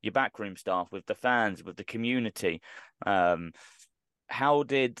your backroom staff, with the fans, with the community. How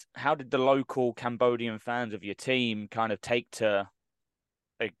did the local Cambodian fans of your team kind of take to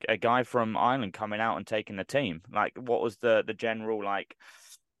a guy from Ireland coming out and taking the team? Like, what was the general, like,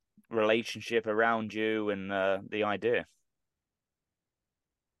 relationship around you and the idea?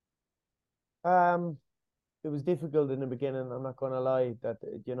 It was difficult in the beginning. I'm not going to lie, that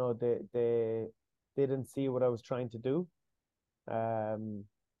they didn't see what I was trying to do.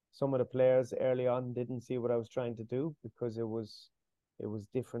 Some of the players early on didn't see what I was trying to do, because it was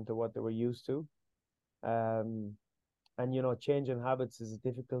different to what they were used to. And changing habits is a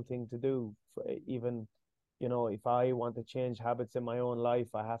difficult thing to do. Even, if I want to change habits in my own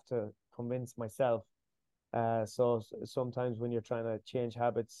life, I have to convince myself. So sometimes when you're trying to change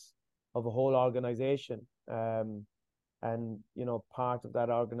habits of a whole organization, and part of that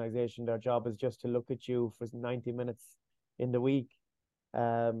organization, their job is just to look at you for 90 minutes in the week.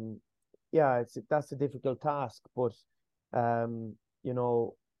 um yeah, that's a difficult task. But um you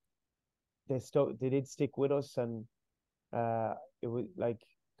know they did stick with us, and it was like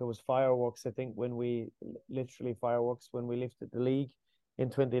there was fireworks. I think literally fireworks when we lifted the league in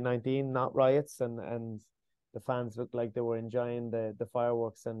 2019, not riots, and the fans looked like they were enjoying the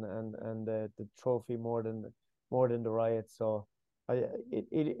fireworks and the trophy more than the riots. So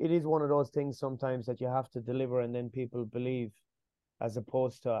it is one of those things sometimes that you have to deliver and then people believe, as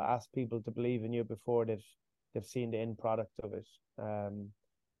opposed to ask people to believe in you before they've seen the end product of it.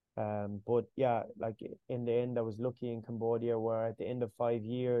 But yeah, like in the end, I was lucky in Cambodia, where at the end of 5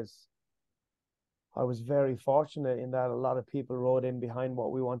 years, I was very fortunate in that a lot of people rode in behind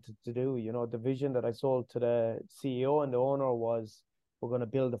what we wanted to do. You know, the vision that I sold to the CEO and the owner was, we're going to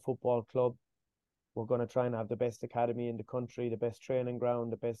build a football club. We're going to try and have the best academy in the country, the best training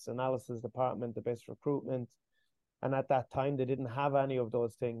ground, the best analysis department, the best recruitment. And at that time, they didn't have any of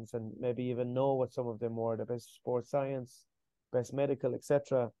those things, and maybe even know what some of them were: the best sports science, best medical,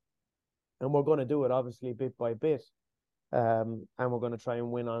 etc. And we're going to do it obviously bit by bit, and we're going to try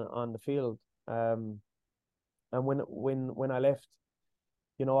and win on the field. And when I left,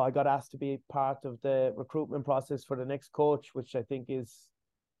 you know, I got asked to be part of the recruitment process for the next coach, which I think is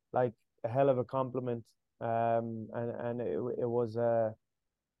like a hell of a compliment. And it was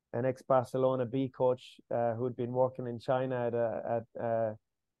an ex-Barcelona B coach who'd been working in China at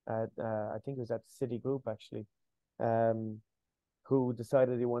I think it was at City Group actually, who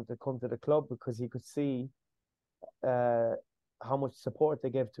decided he wanted to come to the club because he could see how much support they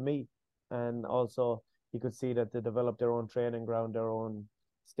gave to me, and also he could see that they developed their own training ground, their own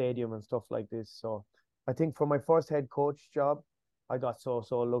stadium and stuff like this. So I think for my first head coach job, I got so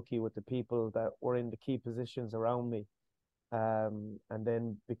lucky with the people that were in the key positions around me. And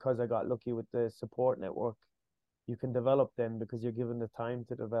then because I got lucky with the support network, you can develop them because you're given the time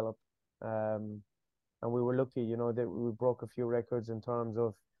to develop. And we were lucky, you know, that we broke a few records in terms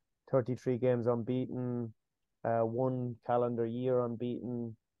of 33 games unbeaten, 1 calendar year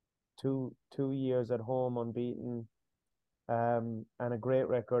unbeaten, two years at home unbeaten, and a great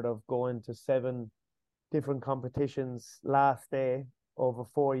record of going to 7 different competitions last day over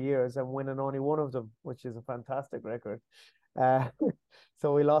 4 years and winning only one of them, which is a fantastic record. Uh,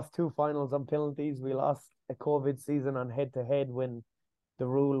 so we lost 2 finals on penalties. We lost a COVID season on head-to-head when the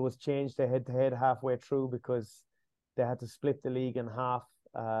rule was changed to head-to-head halfway through because they had to split the league in half,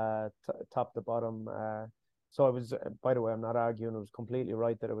 top to bottom. So I was, by the way, I'm not arguing. It was completely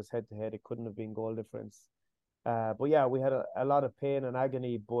right that it was head-to-head. It couldn't have been goal difference. But yeah, we had a lot of pain and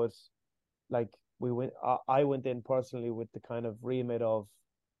agony, but like I went in personally with the kind of remit of,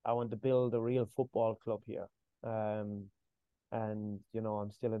 I want to build a real football club here. And you know,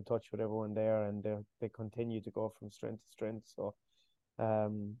 I'm still in touch with everyone there, and they continue to go from strength to strength. So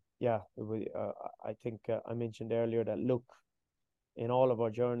yeah, I think I mentioned earlier that luck in all of our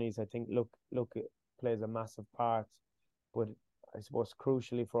journeys, I think luck plays a massive part. But I suppose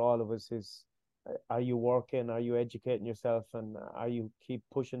crucially for all of us is, are you working, are you educating yourself, and are you keep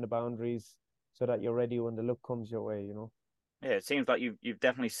pushing the boundaries so that you're ready when the luck comes your way, you know? Yeah, it seems like you've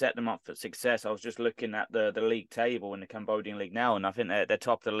definitely set them up for success. I was just looking at the league table in the Cambodian league now, and I think they're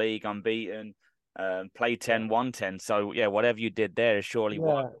top of the league, unbeaten, play 10, won 10. So yeah, whatever you did there is surely Yeah.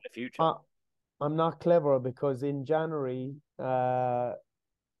 for the future. I'm not clever because in January, so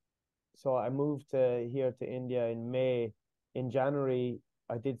I moved here to India in May. In January,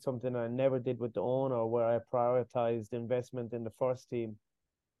 I did something I never did with the owner, where I prioritized investment in the first team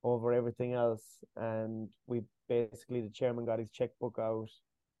over everything else. And we basically, the chairman got his checkbook out.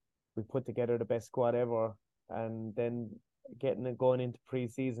 We put together the best squad ever. And then going into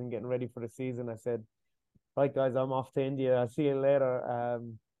pre-season, getting ready for the season, I said, right, guys, I'm off to India. I'll see you later.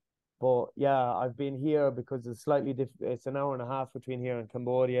 But yeah, I've been here because it's slightly different. It's an hour and a half between here and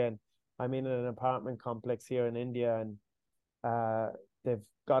Cambodia, and I'm in an apartment complex here in India, and they've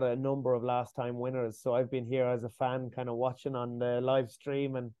got a number of last time winners. So I've been here as a fan, kind of watching on the live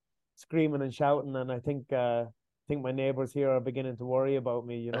stream and screaming and shouting. And I think my neighbors here are beginning to worry about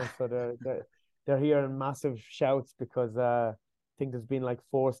me, you know. So they're hearing massive shouts because I think there's been like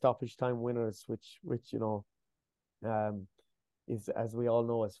 4 stoppage time winners, which you know, is, as we all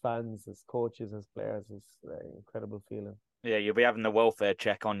know, as fans, as coaches, as players, is an incredible feeling. Yeah, you'll be having the welfare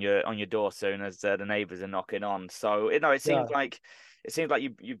check on your door soon as the neighbours are knocking on. So it seems like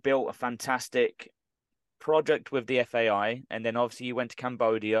you built a fantastic project with the FAI, and then obviously you went to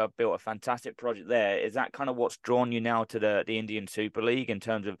Cambodia, built a fantastic project there. Is that kind of what's drawn you now to the Indian Super League in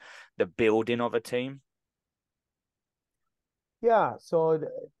terms of the building of a team? Yeah, so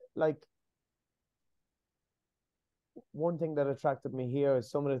like one thing that attracted me here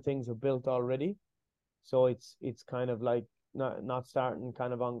is some of the things are built already. So it's kind of like not starting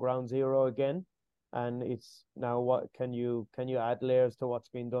kind of on ground zero again. And it's now, what can you add layers to what's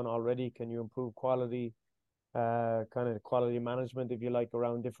been done already? Can you improve quality, kind of quality management, if you like,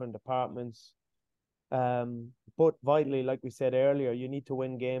 around different departments? But vitally, like we said earlier, you need to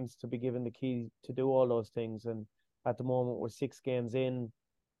win games to be given the key to do all those things. And at the moment, we're 6 games in.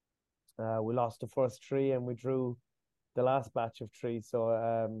 We lost the first three and we drew the last batch of three.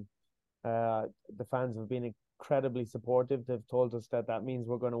 So the fans have been incredibly supportive. They've told us that means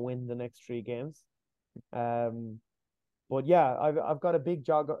we're going to win the next 3 games. But yeah, I've got a big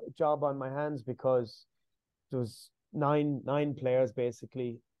job on my hands, because there's nine players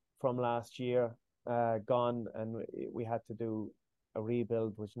basically from last year gone, and we had to do a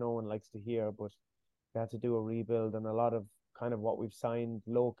rebuild, which no one likes to hear, but we had to do a rebuild, and a lot of kind of what we've signed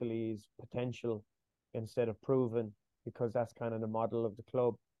locally is potential instead of proven, because that's kind of the model of the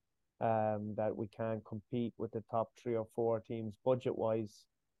club, that we can't compete with the top 3 or 4 teams budget wise.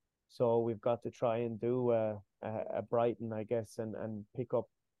 So we've got to try and do a Brighton, I guess, and pick up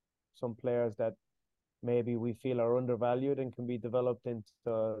some players that maybe we feel are undervalued and can be developed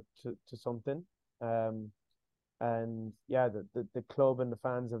into to something. And yeah, the club and the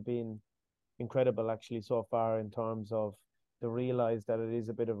fans have been incredible actually so far, in terms of they realize that it is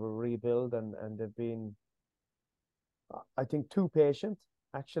a bit of a rebuild, and they've been, I think, too patient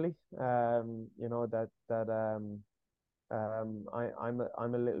actually. I'm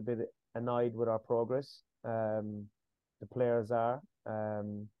a little bit annoyed with our progress. The players are,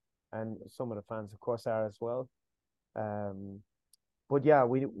 and some of the fans, of course, are as well. But yeah,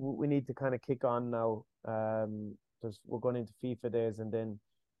 we need to kind of kick on now. We're going into FIFA days, and then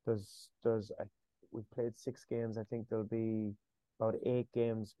we've played 6 games. I think there'll be about 8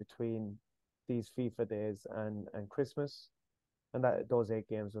 games between these FIFA days and Christmas, and that those 8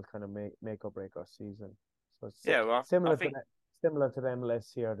 games will kind of make or break our season. So it's similar to the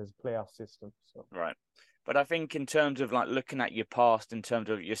MLS here. There's a playoff system. So right. But I think in terms of like looking at your past, in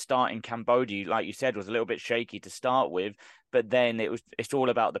terms of your start in Cambodia, like you said, was a little bit shaky to start with, but then it's all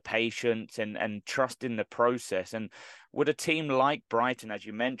about the patience and trusting the process. And would a team like Brighton, as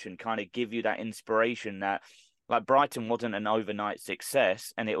you mentioned, kind of give you that inspiration that, like, Brighton wasn't an overnight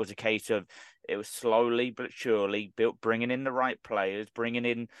success, and it was a case of it was slowly but surely built, bringing in the right players, bringing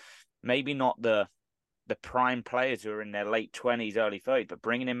in maybe not the prime players who are in their late 20s, early 30s, but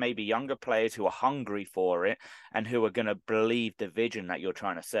bringing in maybe younger players who are hungry for it and who are going to believe the vision that you're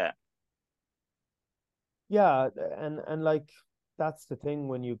trying to set. Yeah, and like, that's the thing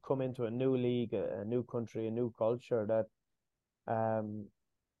when you come into a new league, a new country, a new culture, that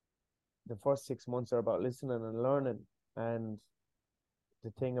the first 6 months are about listening and learning. And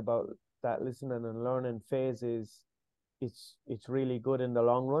the thing about that listening and learning phase is it's really good in the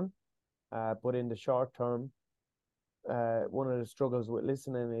long run. But in the short term, one of the struggles with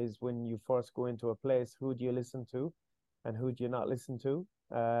listening is when you first go into a place, who do you listen to and who do you not listen to?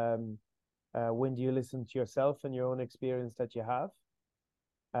 When do you listen to yourself and your own experience that you have?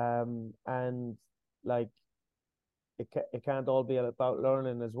 And like, it can't all be about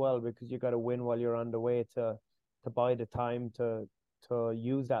learning as well, because you got to win while you're on the way to buy the time to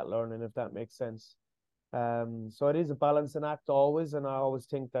use that learning, if that makes sense. So it is a balancing act always, and I always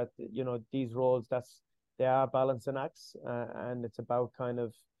think that, you know, these roles, they are balancing acts, and it's about kind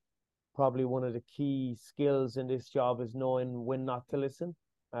of, probably one of the key skills in this job is knowing when not to listen.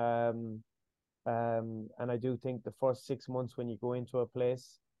 And I do think the first 6 months when you go into a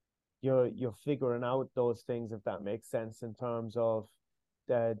place, you're figuring out those things, if that makes sense, in terms of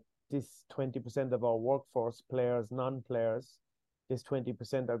this 20% of our workforce, players, non-players, this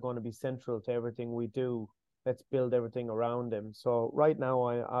 20% are going to be central to everything we do. Let's build everything around them. So right now,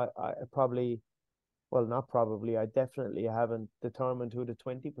 I probably, well, not probably, I definitely haven't determined who the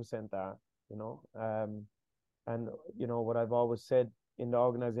 20% are, you know. And, you know, what I've always said in the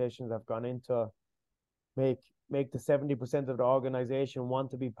organizations I've gone into, make the 70% of the organization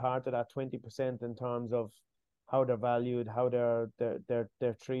want to be part of that 20%, in terms of how they're valued, how they're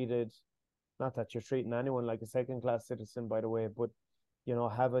treated. Not that you're treating anyone like a second-class citizen, by the way, but, you know,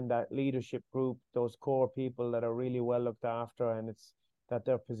 having that leadership group, those core people that are really well looked after, and it's that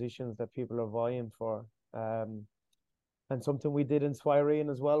they're positions that people are vying for. And something we did in Swireen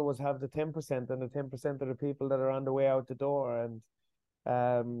as well was have the 10%, and the 10% of the people that are on the way out the door. And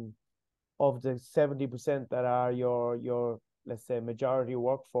of the 70% that are your let's say majority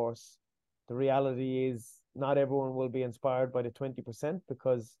workforce, the reality is not everyone will be inspired by the 20%,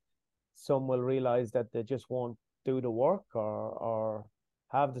 because some will realize that they just won't do the work or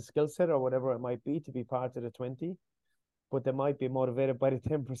have the skill set or whatever it might be to be part of the 20, but they might be motivated by the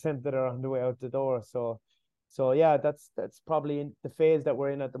 10% that are on the way out the door. So So yeah, that's probably in the phase that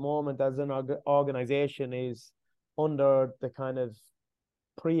we're in at the moment as an organization, is under the kind of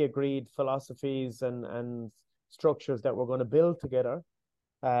pre-agreed philosophies and structures that we're going to build together.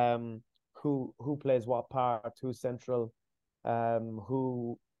 Who plays what part, who's central,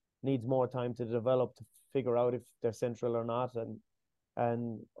 who needs more time to develop to figure out if they're central or not,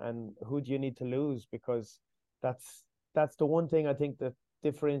 and who do you need to lose, because that's the one thing I think that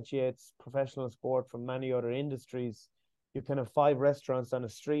differentiates professional sport from many other industries. You can have 5 restaurants on a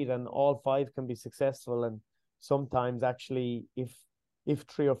street and all 5 can be successful, and sometimes actually if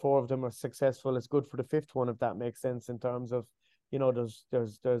 3 or 4 of them are successful, it's good for the 5th one, if that makes sense, in terms of,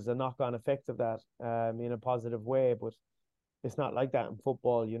 there's a knock-on effect of that, in a positive way. But it's not like that in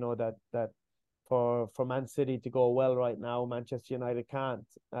football, that for Man City to go well right now, Manchester United can't,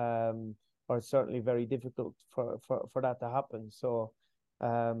 or it's certainly very difficult for that to happen. So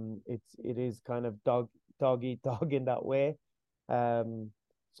it is kind of dog eat dog in that way.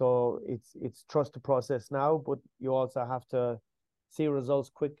 So it's trust the process now, but you also have to see results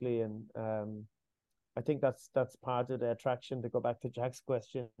quickly, and I think that's part of the attraction. To go back to Jack's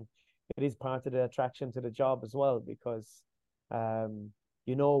question, it is part of the attraction to the job as well, because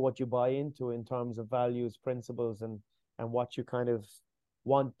what you buy into in terms of values, principles, and what you kind of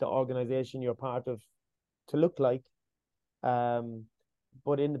want the organization you're part of to look like.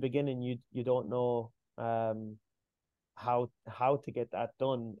 But in the beginning, you don't know how to get that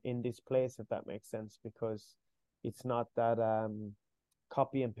done in this place, if that makes sense, because it's not that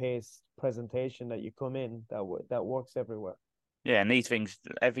copy and paste presentation that you come in that works everywhere. Yeah, and these things,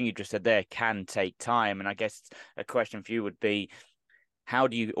 everything you just said there, can take time. And I guess a question for you would be, how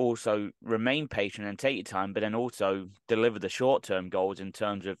do you also remain patient and take your time, but then also deliver the short-term goals, in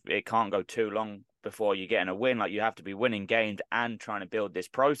terms of it can't go too long before you're getting a win? Like, you have to be winning games and trying to build this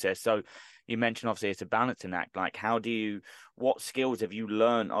process. So you mentioned, obviously, it's a balancing act. Like, what skills have you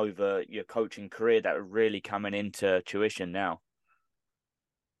learned over your coaching career that are really coming into tuition now?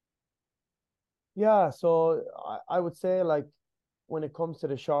 Yeah, so I would say, like, when it comes to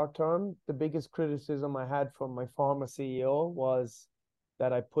the short term, the biggest criticism I had from my former CEO was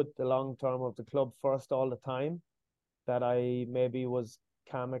that I put the long term of the club first all the time, that I maybe was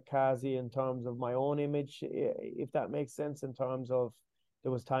kamikaze in terms of my own image, if that makes sense, in terms of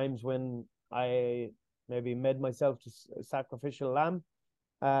there was times when I maybe made myself to sacrificial lamb.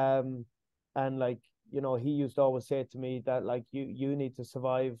 And like, he used to always say to me that, like, you need to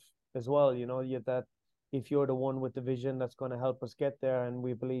survive as well, that if you're the one with the vision that's going to help us get there, and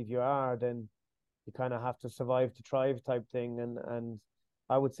we believe you are, then you kind of have to survive to thrive type thing. And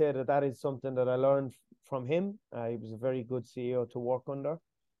I would say that is something that I learned from him. He was a very good CEO to work under.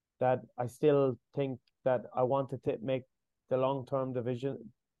 That I still think that I wanted to make the long-term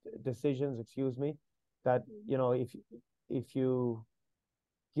decisions, excuse me, that, if you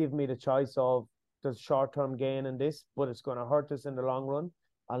give me the choice of there's short-term gain in this, but it's going to hurt us in the long run,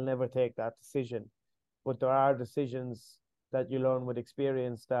 I'll never take that decision. But there are decisions that you learn with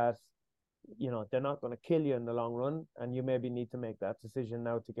experience that, they're not going to kill you in the long run, and you maybe need to make that decision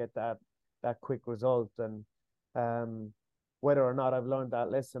now to get that quick result. And whether or not I've learned that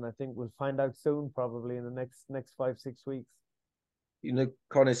lesson, I think we'll find out soon, probably in the next 5-6 weeks.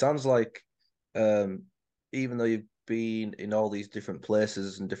 Conor, it sounds like even though you've been in all these different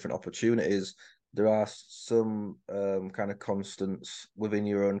places and different opportunities, there are some kind of constants within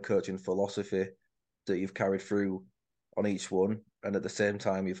your own coaching philosophy that you've carried through on each one. And at the same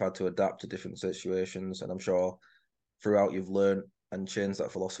time, you've had to adapt to different situations. And I'm sure throughout you've learned and changed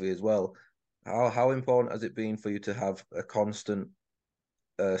that philosophy as well. How important has it been for you to have a constant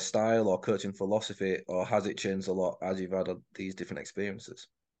style or coaching philosophy, or has it changed a lot as you've had these different experiences?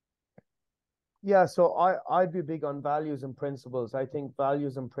 Yeah, so I'd be big on values and principles. I think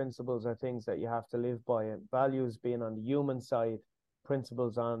values and principles are things that you have to live by, and values being on the human side,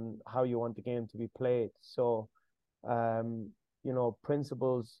 principles on how you want the game to be played. So,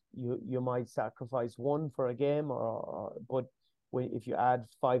 principles, you might sacrifice one for a game, but if you add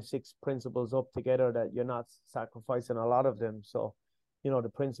 5-6 principles up together, that you're not sacrificing a lot of them. So,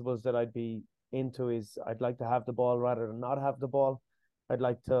 the principles that I'd be into is, I'd like to have the ball rather than not have the ball. I'd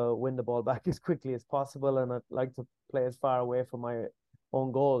like to win the ball back as quickly as possible, and I'd like to play as far away from my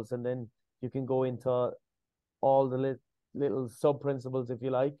own goals. And then you can go into all the little sub principles, if you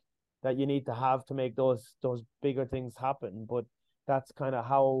like, that you need to have to make those bigger things happen. But that's kind of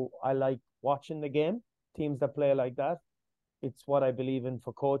how I like watching the game. Teams that play like that, it's what I believe in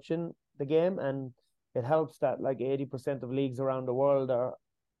for coaching the game, and it helps that like 80% of leagues around the world are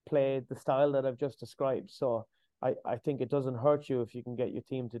play the style that I've just described. So I think it doesn't hurt you if you can get your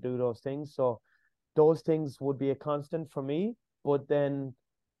team to do those things. So those things would be a constant for me. But then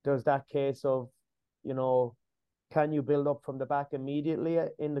there's that case of, you know, can you build up from the back immediately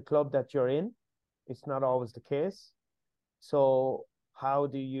in the club that you're in? It's not always the case. So how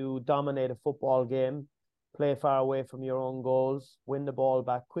do you dominate a football game, play far away from your own goals, win the ball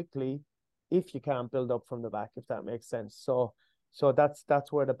back quickly if you can't build up from the back, if that makes sense. So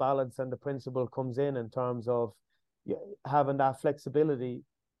that's where the balance and the principle comes in terms of having that flexibility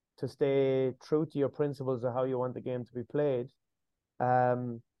to stay true to your principles of how you want the game to be played.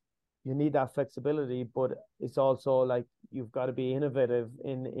 You need that flexibility, but it's also like you've got to be innovative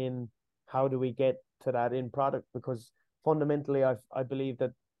in how do we get to that end product, because fundamentally I believe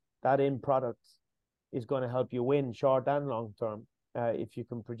that end product is going to help you win short and long term, if you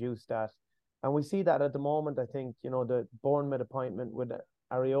can produce that. And we see that at the moment. I think, you know, the Bournemouth appointment with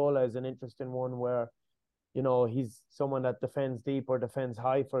Areola is an interesting one where, you know, he's someone that defends deep or defends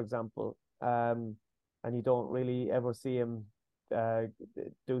high, for example. And you don't really ever see him uh,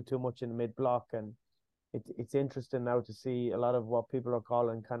 do too much in the mid block. And it's interesting now to see a lot of what people are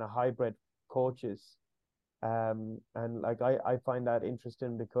calling kind of hybrid coaches. And like I find that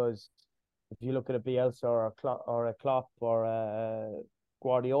interesting, because if you look at a Bielsa or a Klopp or a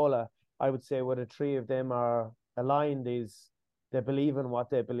Guardiola, I would say what the three of them are aligned is they believe in what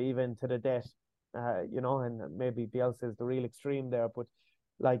they believe in to the death. You know, and maybe Bielsa is the real extreme there, but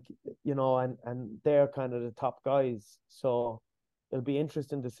like, you know, and they're kind of the top guys. So it'll be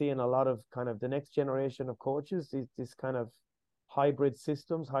interesting to see in a lot of kind of the next generation of coaches, this kind of hybrid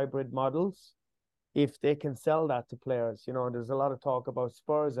systems, hybrid models, if they can sell that to players. You know, there's a lot of talk about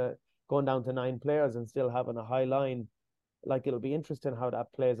Spurs going down to 9 players and still having a high line. Like, it'll be interesting how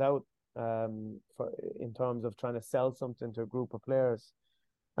that plays out, in terms of trying to sell something to a group of players.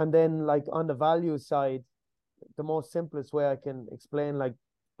 And then, like, on the value side, the most simplest way I can explain like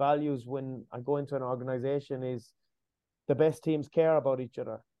values when I go into an organization is the best teams care about each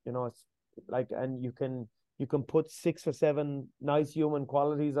other. You know, it's like, and you can put 6 or 7 nice human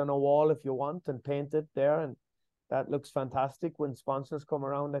qualities on a wall if you want and paint it there, and that looks fantastic when sponsors come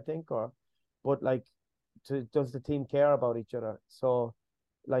around, I think. Or, but like, does the team care about each other? So,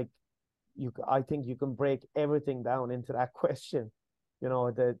 like, I think you can break everything down into that question. You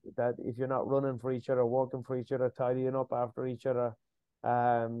know, that if you're not running for each other, working for each other, tidying up after each other,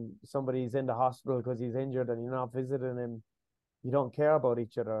 somebody's in the hospital because he's injured and you're not visiting him, you don't care about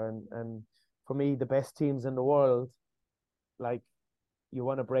each other. And for me, the best teams in the world, like, you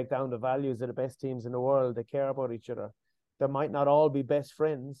want to break down the values of the best teams in the world, they care about each other. They might not all be best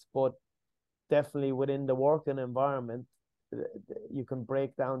friends, but definitely within the working environment, you can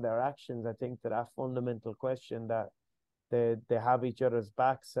break down their actions, I think, to that fundamental question that they have each other's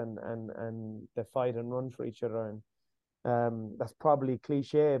backs, and they fight and run for each other. And that's probably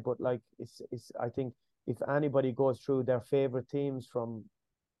cliche, but like, it's I think if anybody goes through their favorite teams from,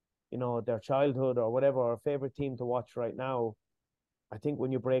 you know, their childhood or whatever, or favorite team to watch right now, I think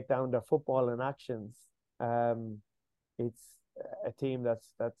when you break down their football and actions, it's a team that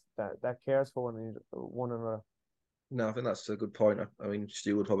cares for one another. No, I think that's a good point. I mean,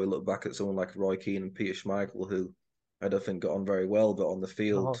 Stu would probably look back at someone like Roy Keane and Peter Schmeichel, who I don't think got on very well, but on the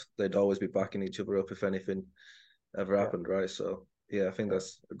field, No. they'd always be backing each other up if anything ever Yeah. happened, right? So yeah, I think Yeah.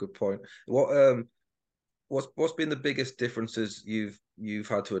 that's a good point. What's been the biggest differences you've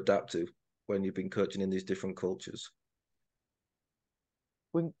had to adapt to when you've been coaching in these different cultures?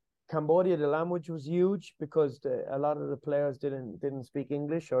 When Cambodia, the language was huge because a lot of the players didn't speak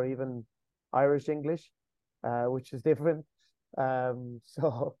English or even Irish English, which is different.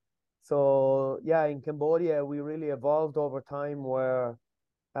 So yeah, in Cambodia we really evolved over time where,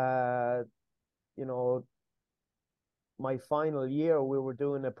 uh, you know, my final year we were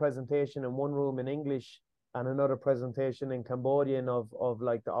doing a presentation in one room in English and another presentation in Cambodian of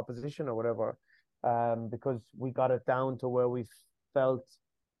like the opposition or whatever, because we got it down to where we felt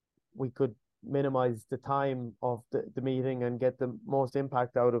we could minimize the time of the meeting and get the most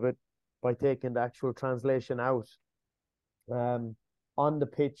impact out of it by taking the actual translation out. Um, on the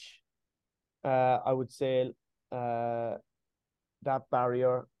pitch, I would say, that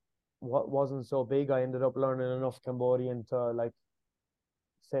barrier wasn't so big. I ended up learning enough Cambodian to, like,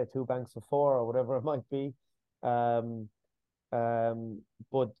 say, 2 banks of 4 or whatever it might be. Um,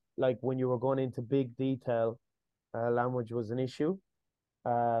 but like when you were going into big detail, language was an issue.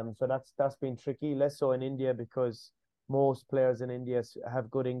 So that's been tricky, less so in India because most players in India have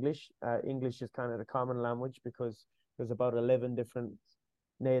good English. English is kind of the common language because there's about 11 different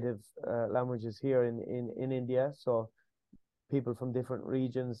native languages here in India. So people from different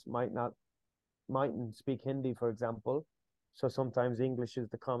regions mightn't speak Hindi, for example. So sometimes English is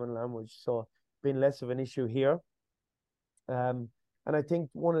the common language. So been less of an issue here. And I think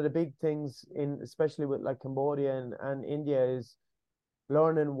one of the big things especially with like Cambodia and India is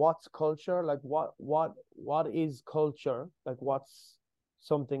learning what's culture, like what is culture, like what's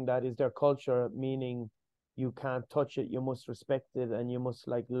something that is their culture, meaning you can't touch it, you must respect it, and you must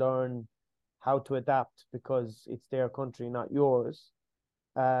like learn how to adapt because it's their country, not yours.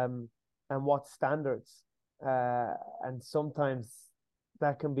 And what standards. And sometimes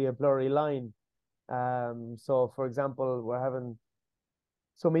that can be a blurry line. So for example, we're having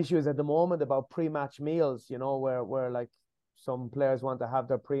some issues at the moment about pre-match meals, where like some players want to have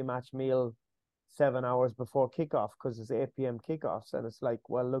their pre-match meal 7 hours before kickoff because it's 8 p.m. kickoffs. And it's like,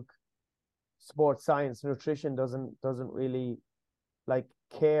 well, look, sports science, nutrition doesn't really like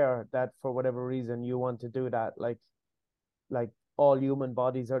care that for whatever reason you want to do that. Like all human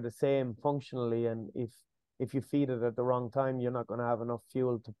bodies are the same functionally, and if you feed it at the wrong time, you're not going to have enough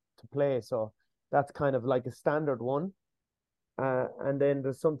fuel to play. So that's kind of like a standard one. And then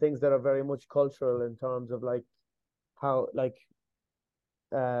there's some things that are very much cultural in terms of like how, like,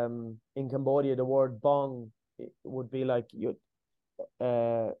 in Cambodia, the word bong would be like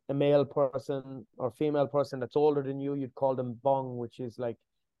a male person or female person that's older than you, you'd call them bong, which is like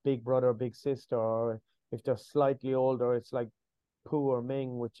big brother, big sister. Or if they're slightly older, it's like pu or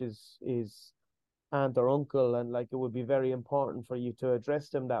ming, which is aunt or uncle. And like it would be very important for you to address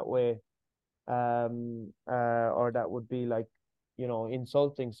them that way, or that would be like,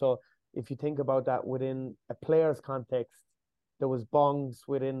 insulting. So if you think about that within a player's context, there was bongs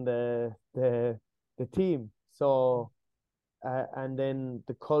within the team. So and then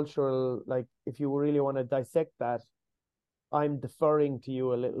the cultural, like if you really want to dissect that, I'm deferring to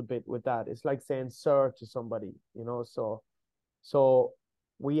you a little bit with that. It's like saying sir to somebody, so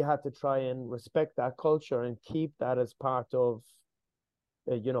we had to try and respect that culture and keep that as part of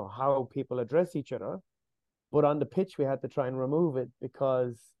how people address each other. But on the pitch, we had to try and remove it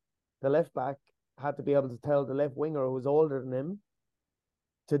because the left back had to be able to tell the left winger who was older than him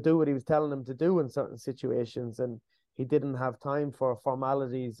to do what he was telling him to do in certain situations. And he didn't have time for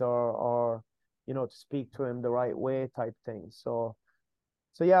formalities or to speak to him the right way type thing. So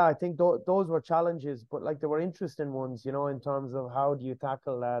yeah, I think those were challenges, but like there were interesting ones, in terms of how do you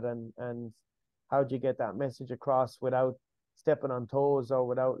tackle that and how do you get that message across without stepping on toes or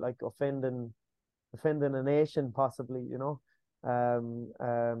without like offending a nation possibly,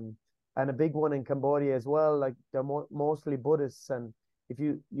 and a big one in Cambodia as well. Like they're mostly Buddhists, and if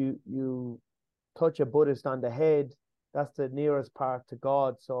you touch a Buddhist on the head, that's the nearest part to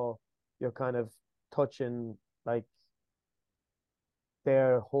God. So you're kind of touching like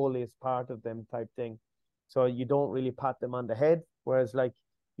their holiest part of them type thing. So you don't really pat them on the head. Whereas like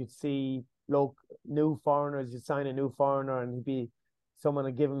you'd see new foreigners, you'd sign a new foreigner and he'd be someone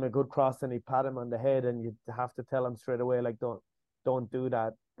would give him a good cross and he'd pat him on the head, and you'd have to tell him straight away, like, don't do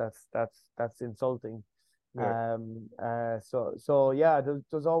that. That's insulting. Yeah. So yeah,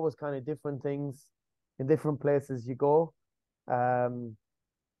 there's always kind of different things in different places you go.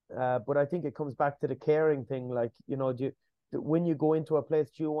 But I think it comes back to the caring thing. Like, when you go into a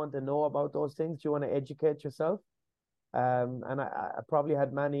place, do you want to know about those things? Do you want to educate yourself? And I probably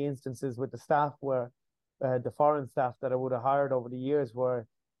had many instances with the staff where the foreign staff that I would have hired over the years, where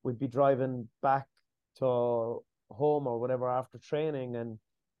we'd be driving back to home or whatever after training, and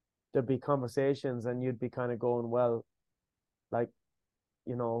there'd be conversations, and you'd be kind of going, well, like,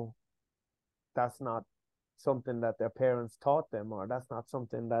 that's not something that their parents taught them, or that's not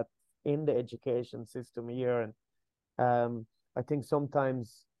something that in the education system here. And I think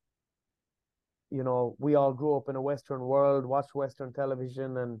sometimes, we all grew up in a Western world, watch Western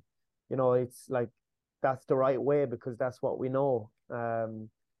television, and it's like that's the right way because that's what we know.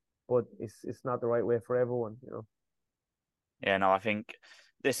 But it's not the right way for everyone. Yeah, no, I think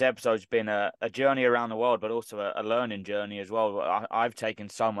this episode's been a journey around the world, but also a learning journey as well. I've taken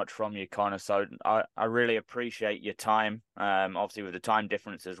so much from you, Conor, so I really appreciate your time, obviously with the time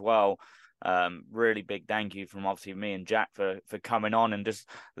difference as well. Really big thank you from obviously me and Jack for coming on and just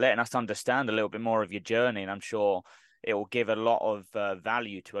letting us understand a little bit more of your journey. And I'm sure it will give a lot of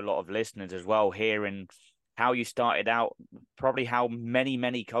value to a lot of listeners as well, hearing how you started out, probably how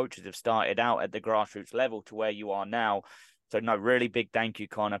many coaches have started out at the grassroots level to where you are now. So no, really big thank you,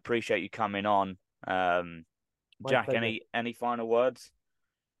 Conor. Appreciate you coming on. Jack, pleasure. any final words?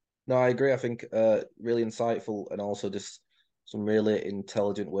 No, I agree. I think really insightful, and also just some really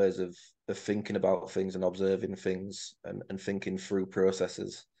intelligent ways of thinking about things and observing things and thinking through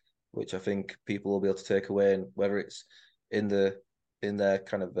processes, which I think people will be able to take away, and whether it's in their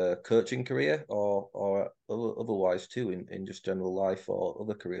kind of coaching career or otherwise too, in just general life or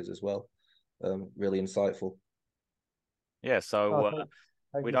other careers as well. really insightful. Yeah, so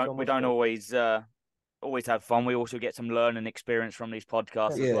thank we you so don't much. always have fun. We also get some learning experience from these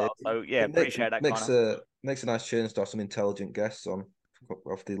podcasts as Yeah, well. So yeah, appreciate that, makes Conor. makes a nice change to have some intelligent guests on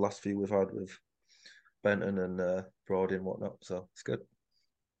after the last few we've had with Benton and Brody and whatnot. So it's good.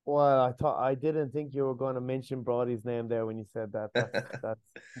 Well, I didn't think you were going to mention Brody's name there when you said that.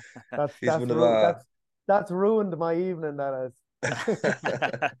 He's one of our. That's ruined my evening. That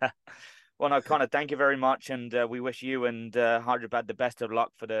is. Well, no, Conor, thank you very much, and we wish you and Hyderabad the best of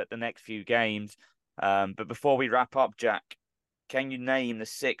luck for the next few games. But before we wrap up, Jack, can you name the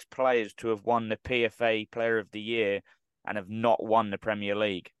 6 players to have won the PFA Player of the Year and have not won the Premier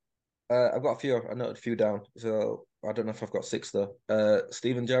League? I've got a few. I noted a few down, so I don't know if I've got 6 though.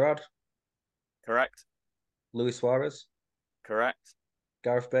 Steven Gerrard, Correct. Luis Suarez, Correct.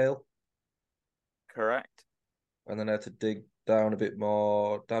 Gareth Bale, Correct. and then I had to dig down a bit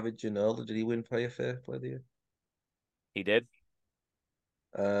more. David Ginola, did he win PFA Player of the Year? He did.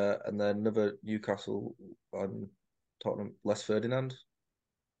 And then another Newcastle and Tottenham, Les Ferdinand.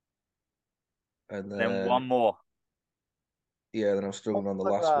 And Then one more. Yeah, then I'm struggling on the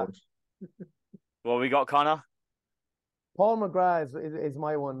last one. What we got, Conor? Paul McGrath is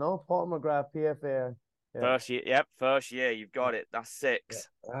my one, no? Paul McGrath, PFA. Yeah. First year, yep, first year. You've got it. That's 6.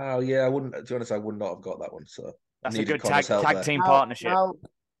 Yeah. Oh yeah, I wouldn't. To be honest, I would not have got that one. So that's a good tag team partnership.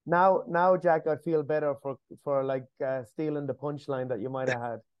 Now, Jack, I feel better for like stealing the punchline that you might have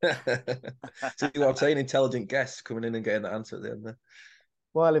had. See what I'm saying? Intelligent guests coming in and getting the answer at the end there.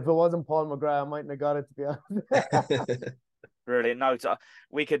 Well, if it wasn't Paul McGrath, I mightn't have got it, to be honest. Brilliant. No,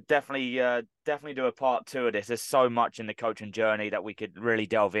 we could definitely do a part 2 of this. There's so much in the coaching journey that we could really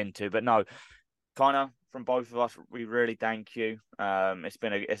delve into. But no, Conor, from both of us, we really thank you. It's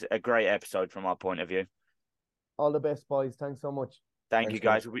been a great episode from our point of view. All the best, boys. Thanks so much. Thanks, you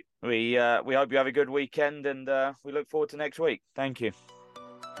guys. Man. We hope you have a good weekend, and we look forward to next week. Thank you.